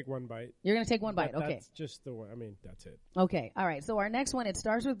 I'm going to take 1 bite. You're going to take 1 bite. Okay. That's just the way. That's it. Okay. All right. So our next one, it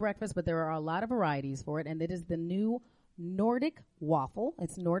starts with breakfast, but there are a lot of varieties for it, and it is the new Nordic waffle.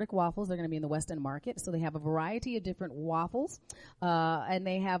 It's Nordic waffles. They're going to be in the West End Market. So they have a variety of different waffles. And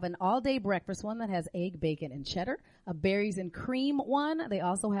they have an all-day breakfast one that has egg, bacon, and cheddar. A berries and cream one. They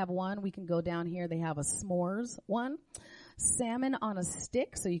also have one. We can go down here. They have a s'mores one. Salmon on a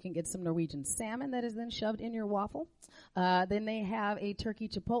stick. So you can get some Norwegian salmon that is then shoved in your waffle. Then they have a turkey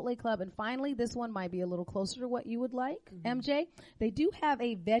chipotle club. And finally, this one might be a little closer to what you would like, MJ. They do have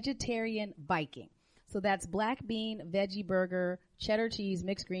a vegetarian Viking. So that's black bean, veggie burger, cheddar cheese,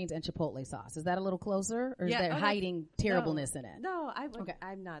 mixed greens, and chipotle sauce. Is that a little closer, or is that hiding terribleness in it? No,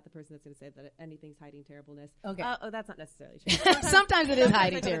 I'm not the person that's going to say that anything's hiding terribleness. Okay. That's not necessarily true. Sometimes it is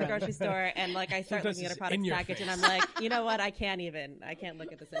hiding terribleness. I go to the grocery store and I start looking at a product package and I'm like, you know what? I can't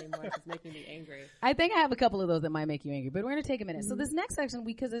look at this anymore. It's making me angry. I think I have a couple of those that might make you angry, but we're going to take a minute. So this next section,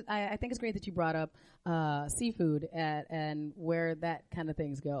 because I think it's great that you brought up seafood and where that kind of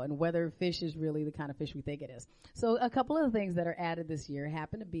things go and whether fish is really the kind of fish we think it is. So a couple of the things that are added this year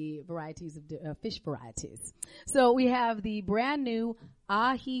happen to be varieties of fish varieties. So we have the brand new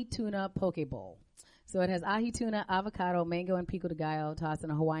ahi tuna poke bowl. So it has ahi tuna, avocado, mango, and pico de gallo tossed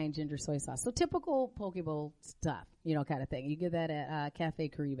in a Hawaiian ginger soy sauce. So typical poke bowl stuff, kind of thing. You get that at Cafe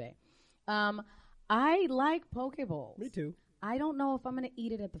Caribe. I like poke bowls. Me too. I don't know if I'm going to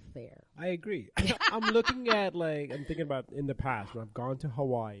eat it at the fair. I agree. I'm looking at I'm thinking about in the past when I've gone to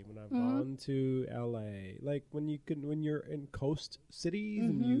Hawaii, when I've gone to LA, when you're in coast cities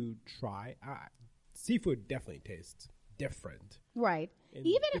and you try, seafood definitely tastes different. Right.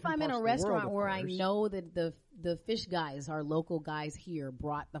 Even if I'm in a restaurant where I know that the fish guys, our local guys here,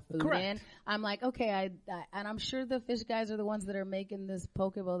 brought the food in, I'm like, okay, and I'm sure the fish guys are the ones that are making this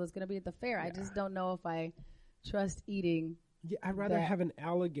poke bowl that's going to be at the fair. Yeah. I just don't know if I trust eating. Yeah, I'd rather have an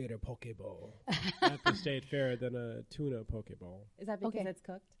alligator poke bowl at the State Fair than a tuna poke bowl. Is that because it's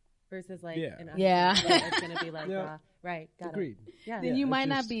cooked? versus like Yeah. an Yeah. it's going to be like Yeah. right. Got Agreed. it. Yeah. Then you it's might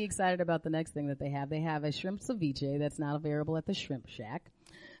not just- be excited about the next thing that they have. They have a shrimp ceviche that's not available at the Shrimp Shack.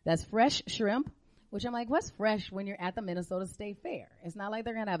 That's fresh shrimp, which I'm like, what's fresh when you're at the Minnesota State Fair? It's not like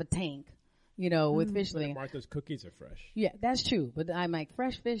they're going to have a tank, with fish living. Martha's cookies are fresh. Yeah, that's true. But I'm like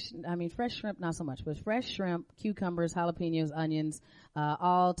fresh shrimp, not so much, but fresh shrimp, cucumbers, jalapenos, onions,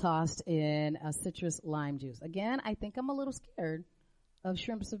 all tossed in a citrus lime juice. Again, I think I'm a little scared of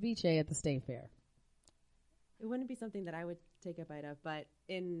shrimp ceviche at the State Fair. It wouldn't be something that I would take a bite of, but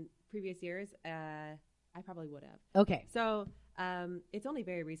in previous years, I probably would have. Okay. So it's only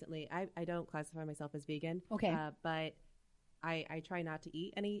very recently. I don't classify myself as vegan. Okay. But I try not to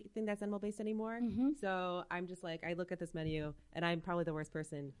eat anything that's animal based anymore. So I'm just like, I look at this menu, and I'm probably the worst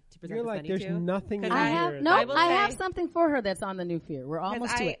person to present You're this like, menu there's to. nothing 'Cause in I here have that- no. I will I say- have something for her that's on the new fear. We're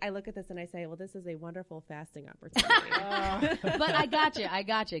almost to it. I look at this and I say, well, this is a wonderful fasting opportunity. But I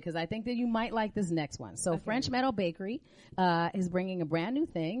got you, because I think that you might like this next one. So French Meadow Bakery is bringing a brand new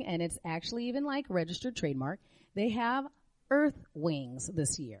thing, and it's actually even like registered trademark. They have Earth Wings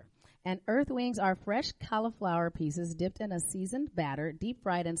this year. And Earth Wings are fresh cauliflower pieces dipped in a seasoned batter, deep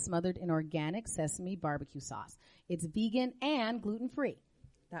fried and smothered in organic sesame barbecue sauce. It's vegan and gluten-free.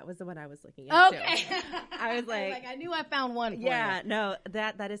 That was the one I was looking at too. Okay. I was like, I knew I found one for yeah, you. no,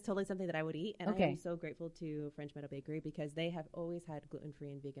 that is totally something that I would eat, and I Okay. am so grateful to French Meadow Bakery because they have always had gluten-free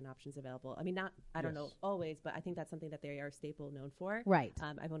and vegan options available. I mean, I don't know always, but I think that's something that they are staple known for. Right.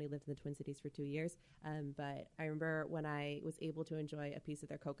 I've only lived in the Twin Cities for 2 years, but I remember when I was able to enjoy a piece of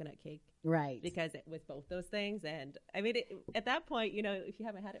their coconut cake Right. because it was both those things, and I mean, at that point, if you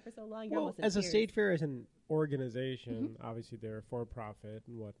haven't had it for so long, you're Well, almost in as a tears. state fair, as an organization, obviously they're for profit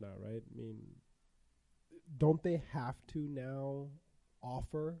and whatnot, right? I mean, don't they have to now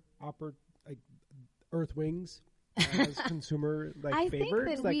offer like Earth Wings as consumer I favorites?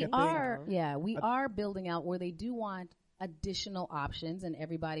 think that like we a thing? are, we are building out where they do want additional options, and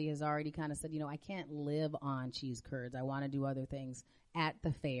everybody has already kind of said, I can't live on cheese curds. I want to do other things at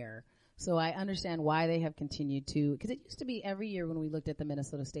the fair. So I understand why they have continued to, because it used to be every year when we looked at the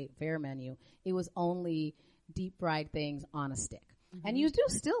Minnesota State Fair menu, it was only deep fried things on a stick. And you do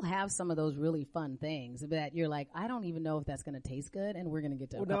still have some of those really fun things that you're like, I don't even know if that's going to taste good, and we're going to get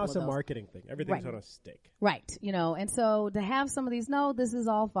to a Well, couple now it's of a those. marketing thing. Everything's Right. on a stick. Right. And so to have some of these, no, this is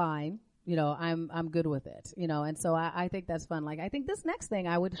all fine. I'm good with it. And so I think that's fun. Like, I think this next thing,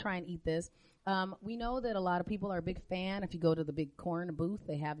 I would try and eat this. We know that a lot of people are a big fan. If you go to the big corn booth,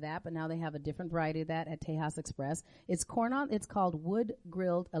 they have that, but now they have a different variety of that at Tejas Express. It's called wood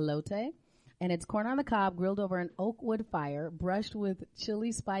grilled elote. And it's corn on the cob, grilled over an oak wood fire, brushed with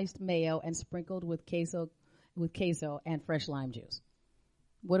chili spiced mayo, and sprinkled with queso and fresh lime juice.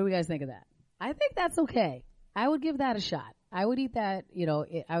 What do you guys think of that? I think that's okay. I would give that a shot. I would eat that.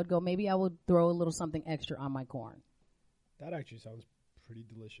 I would go. Maybe I would throw a little something extra on my corn. That actually sounds pretty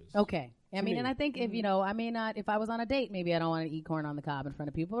delicious. Okay. I mean, me. and I think if I may not. If I was on a date, maybe I don't want to eat corn on the cob in front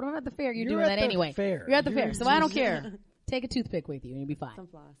of people. But I'm at the fair. You're doing at that the anyway. fair. You're at the You're fair, so I don't just- care. Take a toothpick with you, and you'll be fine. Some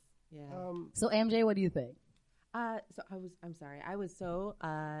floss. Yeah. So MJ, what do you think? So I'm sorry. I was so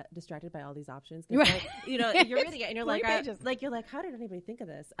distracted by all these options. 'Cause, Right. like, you're reading it and you're 3 like, pages. you're like, how did anybody think of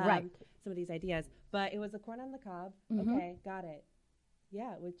this? Right. Some of these ideas, but it was a corn on the cob. Mhm. Okay, got it.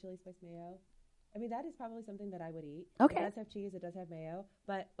 Yeah, with chili spice mayo. I mean, that is probably something that I would eat. Okay. It does have cheese. It does have mayo.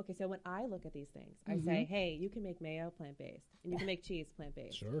 But okay, so when I look at these things, I Mm-hmm. say, hey, you can make mayo plant-based, and you can make cheese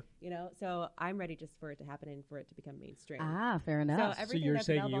plant-based. Sure. So I'm ready just for it to happen and for it to become mainstream. Fair enough. So So you're that's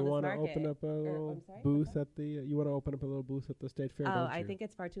saying available you on want this to open market- up a or- little I'm sorry, booth what's that? at the? You want to open up a little booth at the state fair? Oh, don't I you? think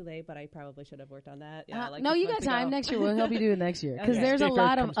it's far too late, but I probably should have worked on that. Yeah, like no, 6 you got months time. ago. Next year, we'll help you do it next year. Because Okay. there's a State fair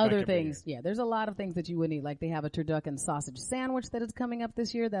lot of comes back other every things. Yeah, there's a lot of things that you would eat. Like they have a turducken sausage sandwich that is coming up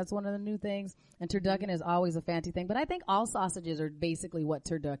this year. That's one of the new things. And turducken is always a fancy thing. But I think all sausages are basically what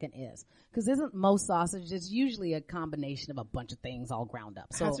turducken is. Because isn't most sausage, it's usually a combination of a bunch of things all ground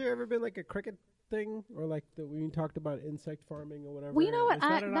up. So Has there ever been like a cricket thing, or like when you talked about insect farming or whatever? Well, you know what? Is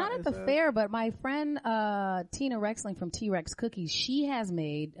that Not at the fair, but my friend Tina Rexling from T-Rex Cookies, she has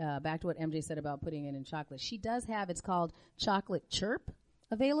made, back to what MJ said about putting it in chocolate, she does have, it's called Chocolate Chirp,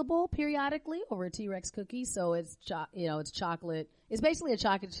 available periodically over at T-Rex Cookies. So it's, it's chocolate. It's basically a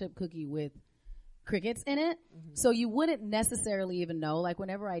chocolate chip cookie with crickets in it. So you wouldn't necessarily even know. Like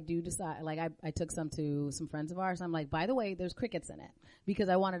whenever I do decide, like I took some to some friends of ours. I'm like, by the way, there's crickets in it, because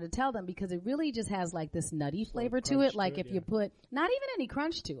I wanted to tell them, because it really just has like this nutty flavor to crunch it. Like to it, if you put not even any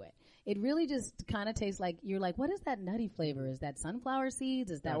crunch to it, it really just kind of tastes like, you're like, what is that nutty flavor? Is that sunflower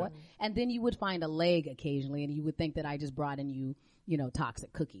seeds? Is that what? And then you would find a leg occasionally, and you would think that I just brought in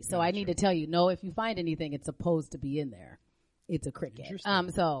toxic cookies. So I need to tell you, no, if you find anything, it's supposed to be in there. it's a cricket.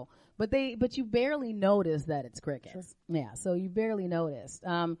 Interesting. But you barely notice that it's crickets. Sure. Yeah, so you barely noticed.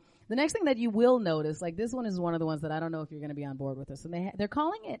 The next thing that you will notice, like this one is one of the ones that I don't know if you're going to be on board with this, and they're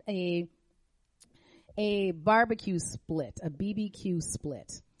calling it a barbecue split, a BBQ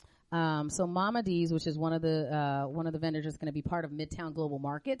split. So Mama D's, which is one of the vendors that's going to be part of Midtown Global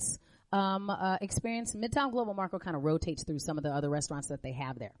Markets experience. Midtown Global Market kind of rotates through some of the other restaurants that they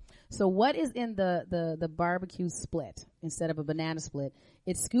have there. So what is in the barbecue split instead of a banana split?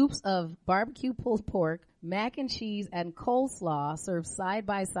 It's scoops of barbecue pulled pork, mac and cheese, and coleslaw served side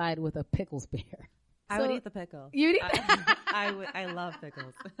by side with a pickle spear. I would eat the pickle. You'd eat that? I love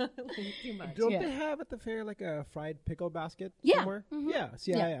pickles. Too much. Don't they have at the fair like a fried pickle basket Yeah. somewhere? Mm-hmm. Yeah.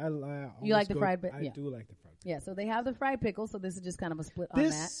 See, Yeah. I You like the fried I yeah. do like the fried pickle. Yeah, so they have the fried pickle, so this is just kind of a split on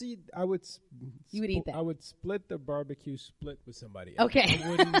that. See, I would. You would eat that. I would split the barbecue split with somebody else. Okay. I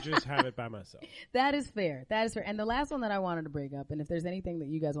wouldn't just have it by myself. That is fair. That is fair. And the last one that I wanted to bring up, and if there's anything that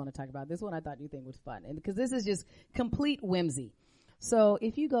you guys want to talk about, this one I thought you think was fun, and because this is just complete whimsy. So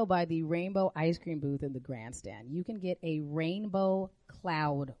if you go by the Rainbow Ice Cream booth in the grandstand, you can get a rainbow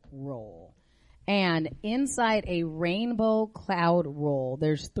cloud roll. And inside a rainbow cloud roll,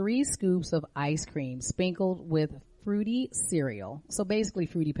 there's 3 scoops of ice cream sprinkled with fruity cereal. So basically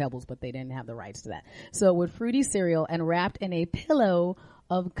Fruity Pebbles, but they didn't have the rights to that. So with fruity cereal and wrapped in a pillow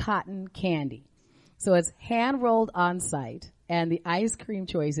of cotton candy. So it's hand rolled on site, and the ice cream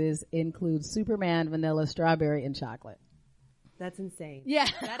choices include Superman, vanilla, strawberry, and chocolate. That's insane. Yeah.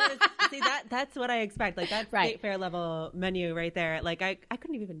 That's what I expect. Like that's Right. state fair level menu right there. Like I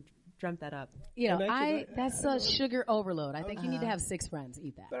couldn't even dreamt that up. You know, And actually, that's a sugar overload. I think you need to have 6 friends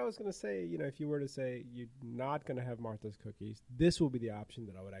eat that. But I was going to say, if you were to say you're not going to have Martha's cookies, this will be the option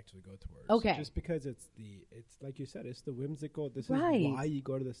that I would actually go towards. Okay. Just because it's like you said, it's the whimsical. This Right. is why you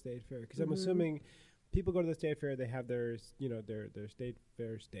go to the state fair. Because I'm assuming people go to the state fair, they have their state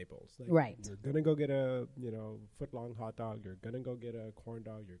fair staples. Like Right. You're going to go get a, foot-long hot dog. You're going to go get a corn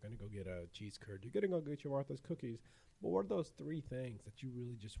dog. You're going to go get a cheese curd. You're going to go get your Martha's cookies. But what are those 3 things that you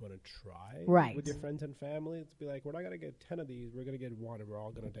really just want to try Right. with your friends and family? It's be like, we're not going to get 10 of these. We're going to get 1, and we're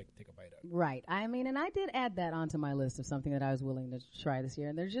all going to take a bite of it. Right. I mean, and I did add that onto my list of something that I was willing to try this year.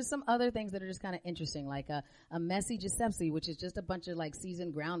 And there's just some other things that are just kind of interesting, like a messy Giuseppe, which is just a bunch of like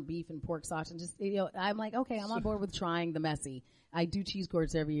seasoned ground beef and pork sausage. And just, I'm like, okay, I'm on board with trying the messy. I do cheese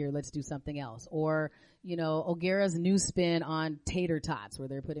curds every year. Let's do something else. Or, O'Gara's new spin on tater tots, where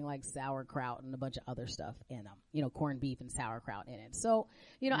they're putting like sauerkraut and a bunch of other stuff in them. Corned beef and sauerkraut in it. So,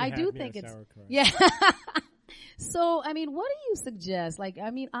 I do think it's, sauerkraut. yeah. So, I mean, what do you suggest? Like, I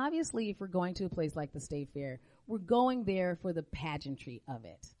mean, obviously, if we're going to a place like the State Fair, we're going there for the pageantry of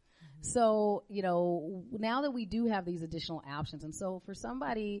it. So, now that we do have these additional options, and so for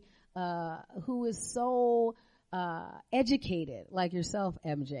somebody who is so educated like yourself,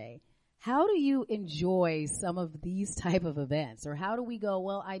 MJ, how do you enjoy some of these type of events? Or how do we go,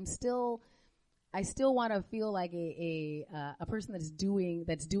 well, I still want to feel like a person that's doing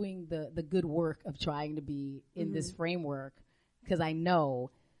the good work of trying to be in this framework, because I know,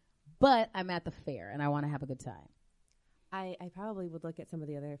 but I'm at the fair and I want to have a good time. I probably would look at some of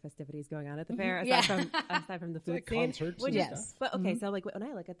the other festivities going on at the fair Yeah. aside from the food like scene. concerts Which and is- stuff. But okay, so like when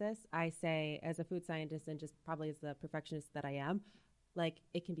I look at this, I say as a food scientist and just probably as the perfectionist that I am, like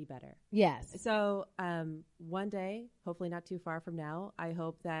it can be better. Yes. So one day, hopefully not too far from now, I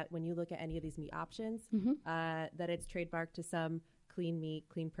hope that when you look at any of these meat options, that it's trademarked to some clean meat,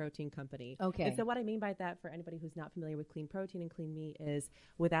 clean protein company. Okay. And so what I mean by that, for anybody who's not familiar with clean protein and clean meat, is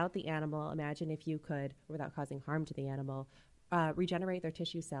without the animal, imagine if you could, without causing harm to the animal, regenerate their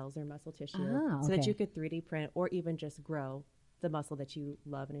tissue cells, their muscle tissue, so that okay. you could 3D print or even just grow the muscle that you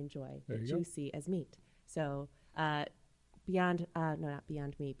love and enjoy, There that you go. you see as meat. So Beyond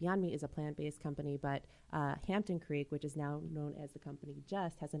Meat is a plant-based company, but Hampton Creek, which is now known as the company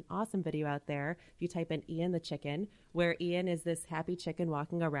Just, has an awesome video out there. If you type in Ian the chicken, where Ian is this happy chicken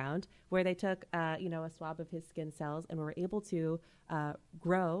walking around, where they took a swab of his skin cells and were able to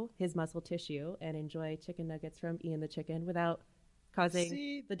grow his muscle tissue and enjoy chicken nuggets from Ian the chicken without causing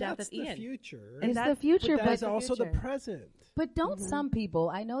See, the death that's of Ian. the future. And It's the that's- future, But but that's also the future. present. But don't some people,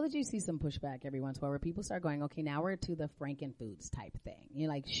 I know that you see some pushback every once in a while where people start going, okay, now we're to the Frankenfoods type thing. You're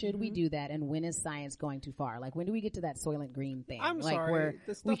like, should we do that? And when is science going too far? Like, when do we get to that Soylent Green thing? I'm like, sorry. where The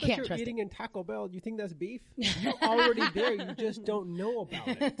we stuff that can't you're trust eating it. in Taco Bell, you think that's beef? You're already there. You just don't know about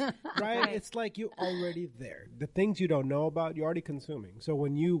it. Right? It's like you're already there. The things you don't know about, you're already consuming. So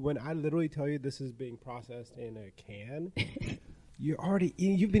when I literally tell you this is being processed in a can,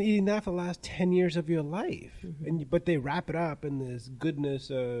 you've been eating that for the last 10 years of your life. But they wrap it up in this goodness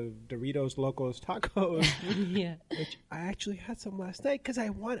of Doritos, Locos, Tacos. Yeah. Which I actually had some last night because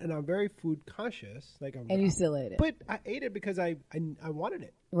and I'm very food conscious. And you still ate it. But I ate it because I wanted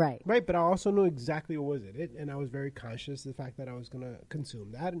it. Right. Right, but I also knew exactly what was in it, and I was very conscious of the fact that I was going to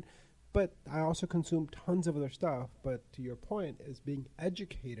consume that. But I also consumed tons of other stuff. But to your point, is being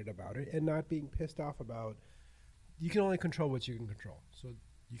educated about it and not being pissed off about. You can only control what you can control. So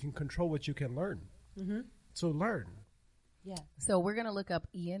you can control what you can learn. So learn. Yeah. So we're going to look up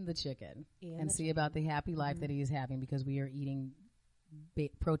Ian the chicken and see about the happy life that he is having because we are eating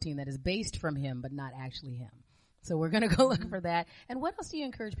protein that is based from him, but not actually him. So we're going to go look for that. And what else do you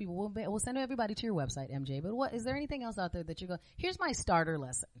encourage people? We'll send everybody to your website, MJ. But is there anything else out there that you're going? Here's my starter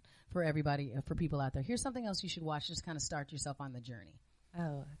lesson for everybody, for people out there. Here's something else you should watch. Just kind of start yourself on the journey.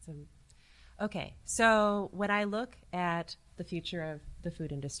 Oh, okay. So when I look at the future of the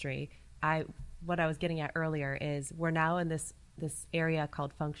food industry, what I was getting at earlier is we're now in this area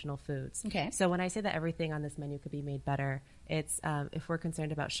called functional foods. Okay. So when I say that everything on this menu could be made better, it's if we're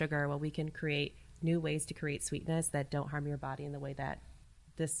concerned about sugar, well, we can create new ways to create sweetness that don't harm your body in the way that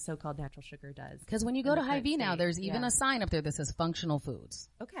this so-called natural sugar does. Because when you go to Hy-Vee now, there's even a sign up there that says functional foods.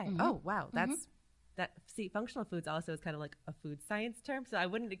 Okay. Oh, wow. See, functional foods also is kind of like a food science term, so I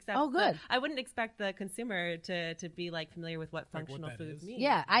wouldn't expect. Oh, good. I wouldn't expect the consumer to be like familiar with what functional foods mean.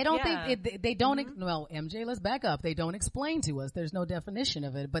 Yeah, I don't think they don't. Well, MJ, let's back up. They don't explain to us. There's no definition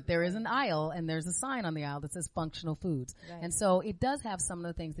of it, but there is an aisle and there's a sign on the aisle that says functional foods, and so it does have some of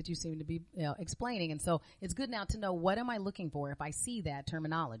the things that you seem to be explaining. And so it's good now to know what am I looking for if I see that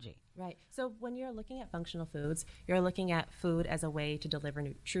terminology. Right. So when you're looking at functional foods, you're looking at food as a way to deliver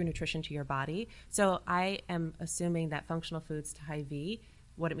true nutrition to your body. So I am assuming that functional foods to Hy-Vee,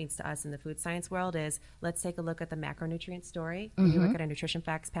 what it means to us in the food science world is, let's take a look at the macronutrient story. When you look at a nutrition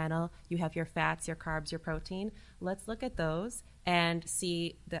facts panel, you have your fats, your carbs, your protein. Let's look at those and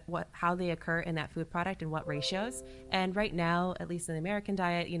see how they occur in that food product and what ratios. And right now, at least in the American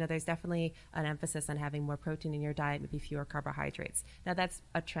diet, there's definitely an emphasis on having more protein in your diet, maybe fewer carbohydrates. Now that's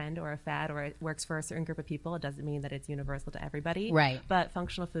a trend or a fad, or it works for a certain group of people. It doesn't mean that it's universal to everybody. Right. But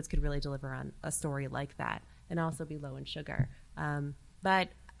functional foods could really deliver on a story like that and also be low in sugar. But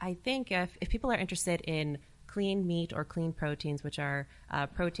I think if people are interested in clean meat or clean proteins, which are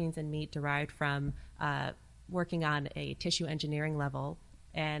proteins and meat derived from working on a tissue engineering level,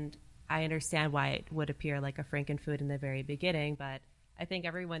 and I understand why it would appear like a frankenfood in the very beginning, but I think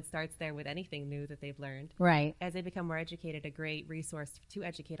everyone starts there with anything new that they've learned. Right. As they become more educated, a great resource to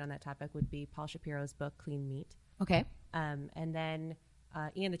educate on that topic would be Paul Shapiro's book, Clean Meat. Okay. And then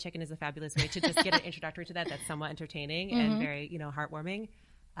Ian the Chicken is a fabulous way to just get an introductory to that. That's somewhat entertaining and very, heartwarming.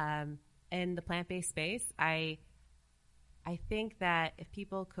 In the plant-based space, I think that if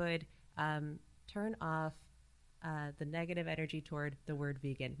people could turn off the negative energy toward the word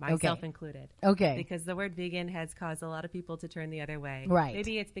vegan, myself included. Okay. Because the word vegan has caused a lot of people to turn the other way. Right.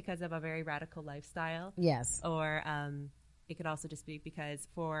 Maybe it's because of a very radical lifestyle. Yes. Or it could also just be because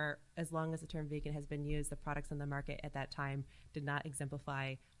for as long as the term vegan has been used, the products on the market at that time did not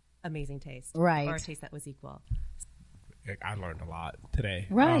exemplify amazing taste. Right. Or a taste that was equal. I learned a lot today.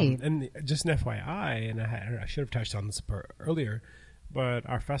 Right. And just an FYI, and I should have touched on this earlier, but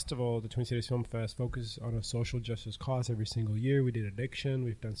our festival, the Twin Cities Film Fest, focuses on a social justice cause every single year. We did addiction,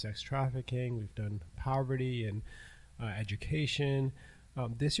 we've done sex trafficking, we've done poverty and education.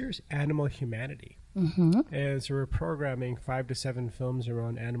 This year's animal humanity. And so we're programming 5 to 7 films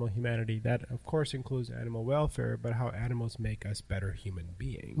around animal humanity. That, of course, includes animal welfare, but how animals make us better human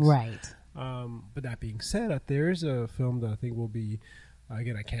beings. Right. But that being said, there is a film that I think will be,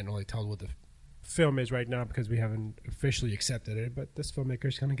 again, I can't really tell what the film is right now because we haven't officially accepted it, but this filmmaker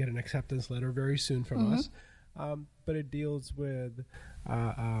is going to get an acceptance letter very soon from us. But it deals with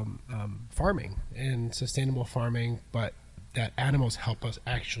farming and sustainable farming, but that animals help us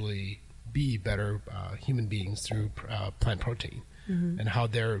actually be better human beings through plant protein and how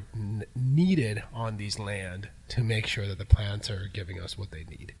they're needed on these land to make sure that the plants are giving us what they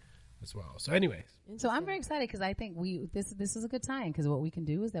need as well. So anyways. So I'm very excited because I think this is a good time because what we can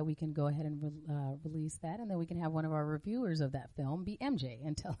do is that we can go ahead and release that, and then we can have one of our reviewers of that film be MJ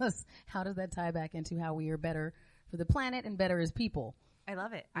and tell us how does that tie back into how we are better for the planet and better as people. I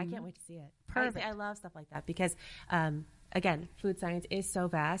love it. I can't wait to see it. Perfect. I love stuff like that because again, food science is so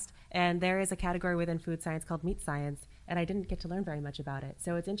vast, and there is a category within food science called meat science, and I didn't get to learn very much about it.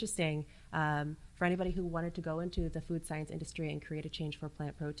 So it's interesting for anybody who wanted to go into the food science industry and create a change for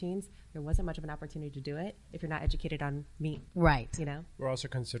plant proteins. There wasn't much of an opportunity to do it if you're not educated on meat. Right. We're also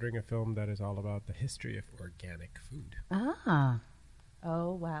considering a film that is all about the history of organic food.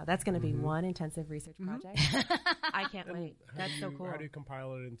 Oh, wow. That's going to be one intensive research project. I can't wait. That's so cool. How do you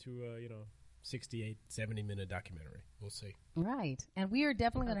compile it into 68, 70-minute documentary? We'll see. Right. And we are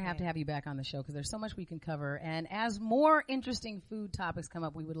definitely going to have you back on the show because there's so much we can cover. And as more interesting food topics come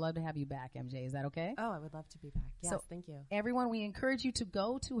up, we would love to have you back, MJ. Is that okay? Oh, I would love to be back. Yes, thank you. Everyone, we encourage you to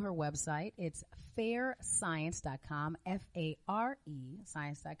go to her website. It's FAREscience.com, F-A-R-E,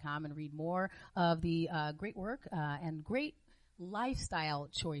 science.com, and read more of the great work and great lifestyle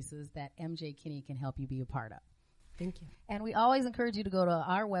choices that MJ Kinney can help you be a part of. Thank you. And we always encourage you to go to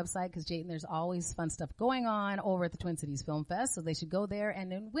our website because, Jayden, there's always fun stuff going on over at the Twin Cities Film Fest, so they should go there.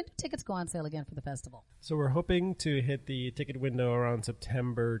 And then when do tickets go on sale again for the festival? So we're hoping to hit the ticket window around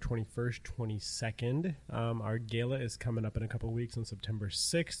September 21st, 22nd. Our gala is coming up in a couple of weeks on September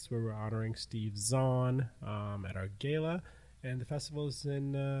 6th, where we're honoring Steve Zahn at our gala. And the festival is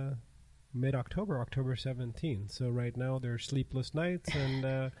in mid-October, October 17th. So right now there are sleepless nights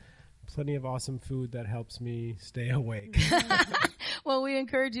and plenty of awesome food that helps me stay awake. Well, we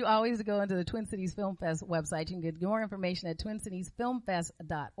encourage you always to go into the Twin Cities Film Fest website. You can get more information at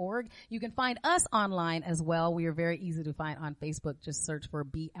twincitiesfilmfest.org. You can find us online as well. We are very easy to find on Facebook. Just search for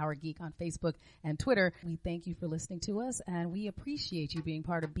Be Our Geek on Facebook and Twitter. We thank you for listening to us, and we appreciate you being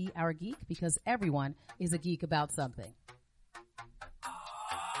part of Be Our Geek because everyone is a geek about something.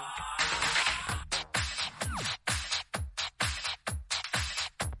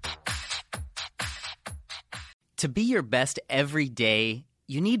 To be your best every day,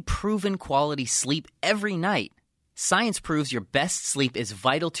 you need proven quality sleep every night. Science proves your best sleep is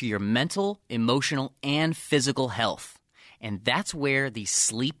vital to your mental, emotional, and physical health. And that's where the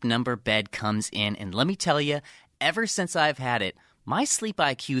Sleep Number bed comes in. And let me tell you, ever since I've had it, my sleep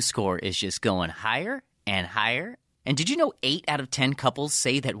IQ score is just going higher and higher. And did you know 8 out of 10 couples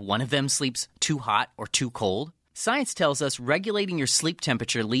say that one of them sleeps too hot or too cold? Science tells us regulating your sleep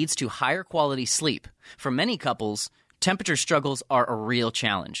temperature leads to higher quality sleep. For many couples, temperature struggles are a real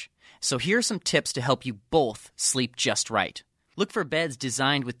challenge. So here are some tips to help you both sleep just right. Look for beds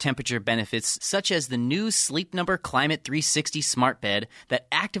designed with temperature benefits such as the new Sleep Number Climate 360 Smart Bed that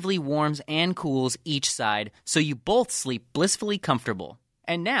actively warms and cools each side so you both sleep blissfully comfortable.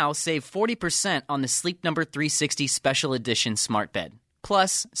 And now save 40% on the Sleep Number 360 Special Edition Smart Bed.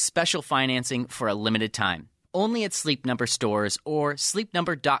 Plus, special financing for a limited time. Only at Sleep Number stores or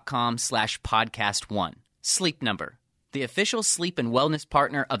sleepnumber.com/podcast1. Sleep Number, the official sleep and wellness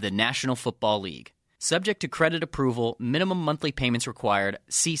partner of the National Football League. Subject to credit approval, minimum monthly payments required.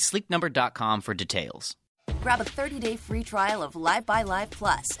 See sleepnumber.com for details. Grab a 30-day free trial of Live by Live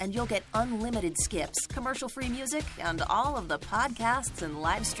Plus, and you'll get unlimited skips, commercial-free music, and all of the podcasts and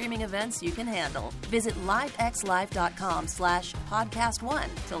live streaming events you can handle. Visit livexlive.com/podcast1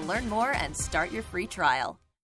 to learn more and start your free trial.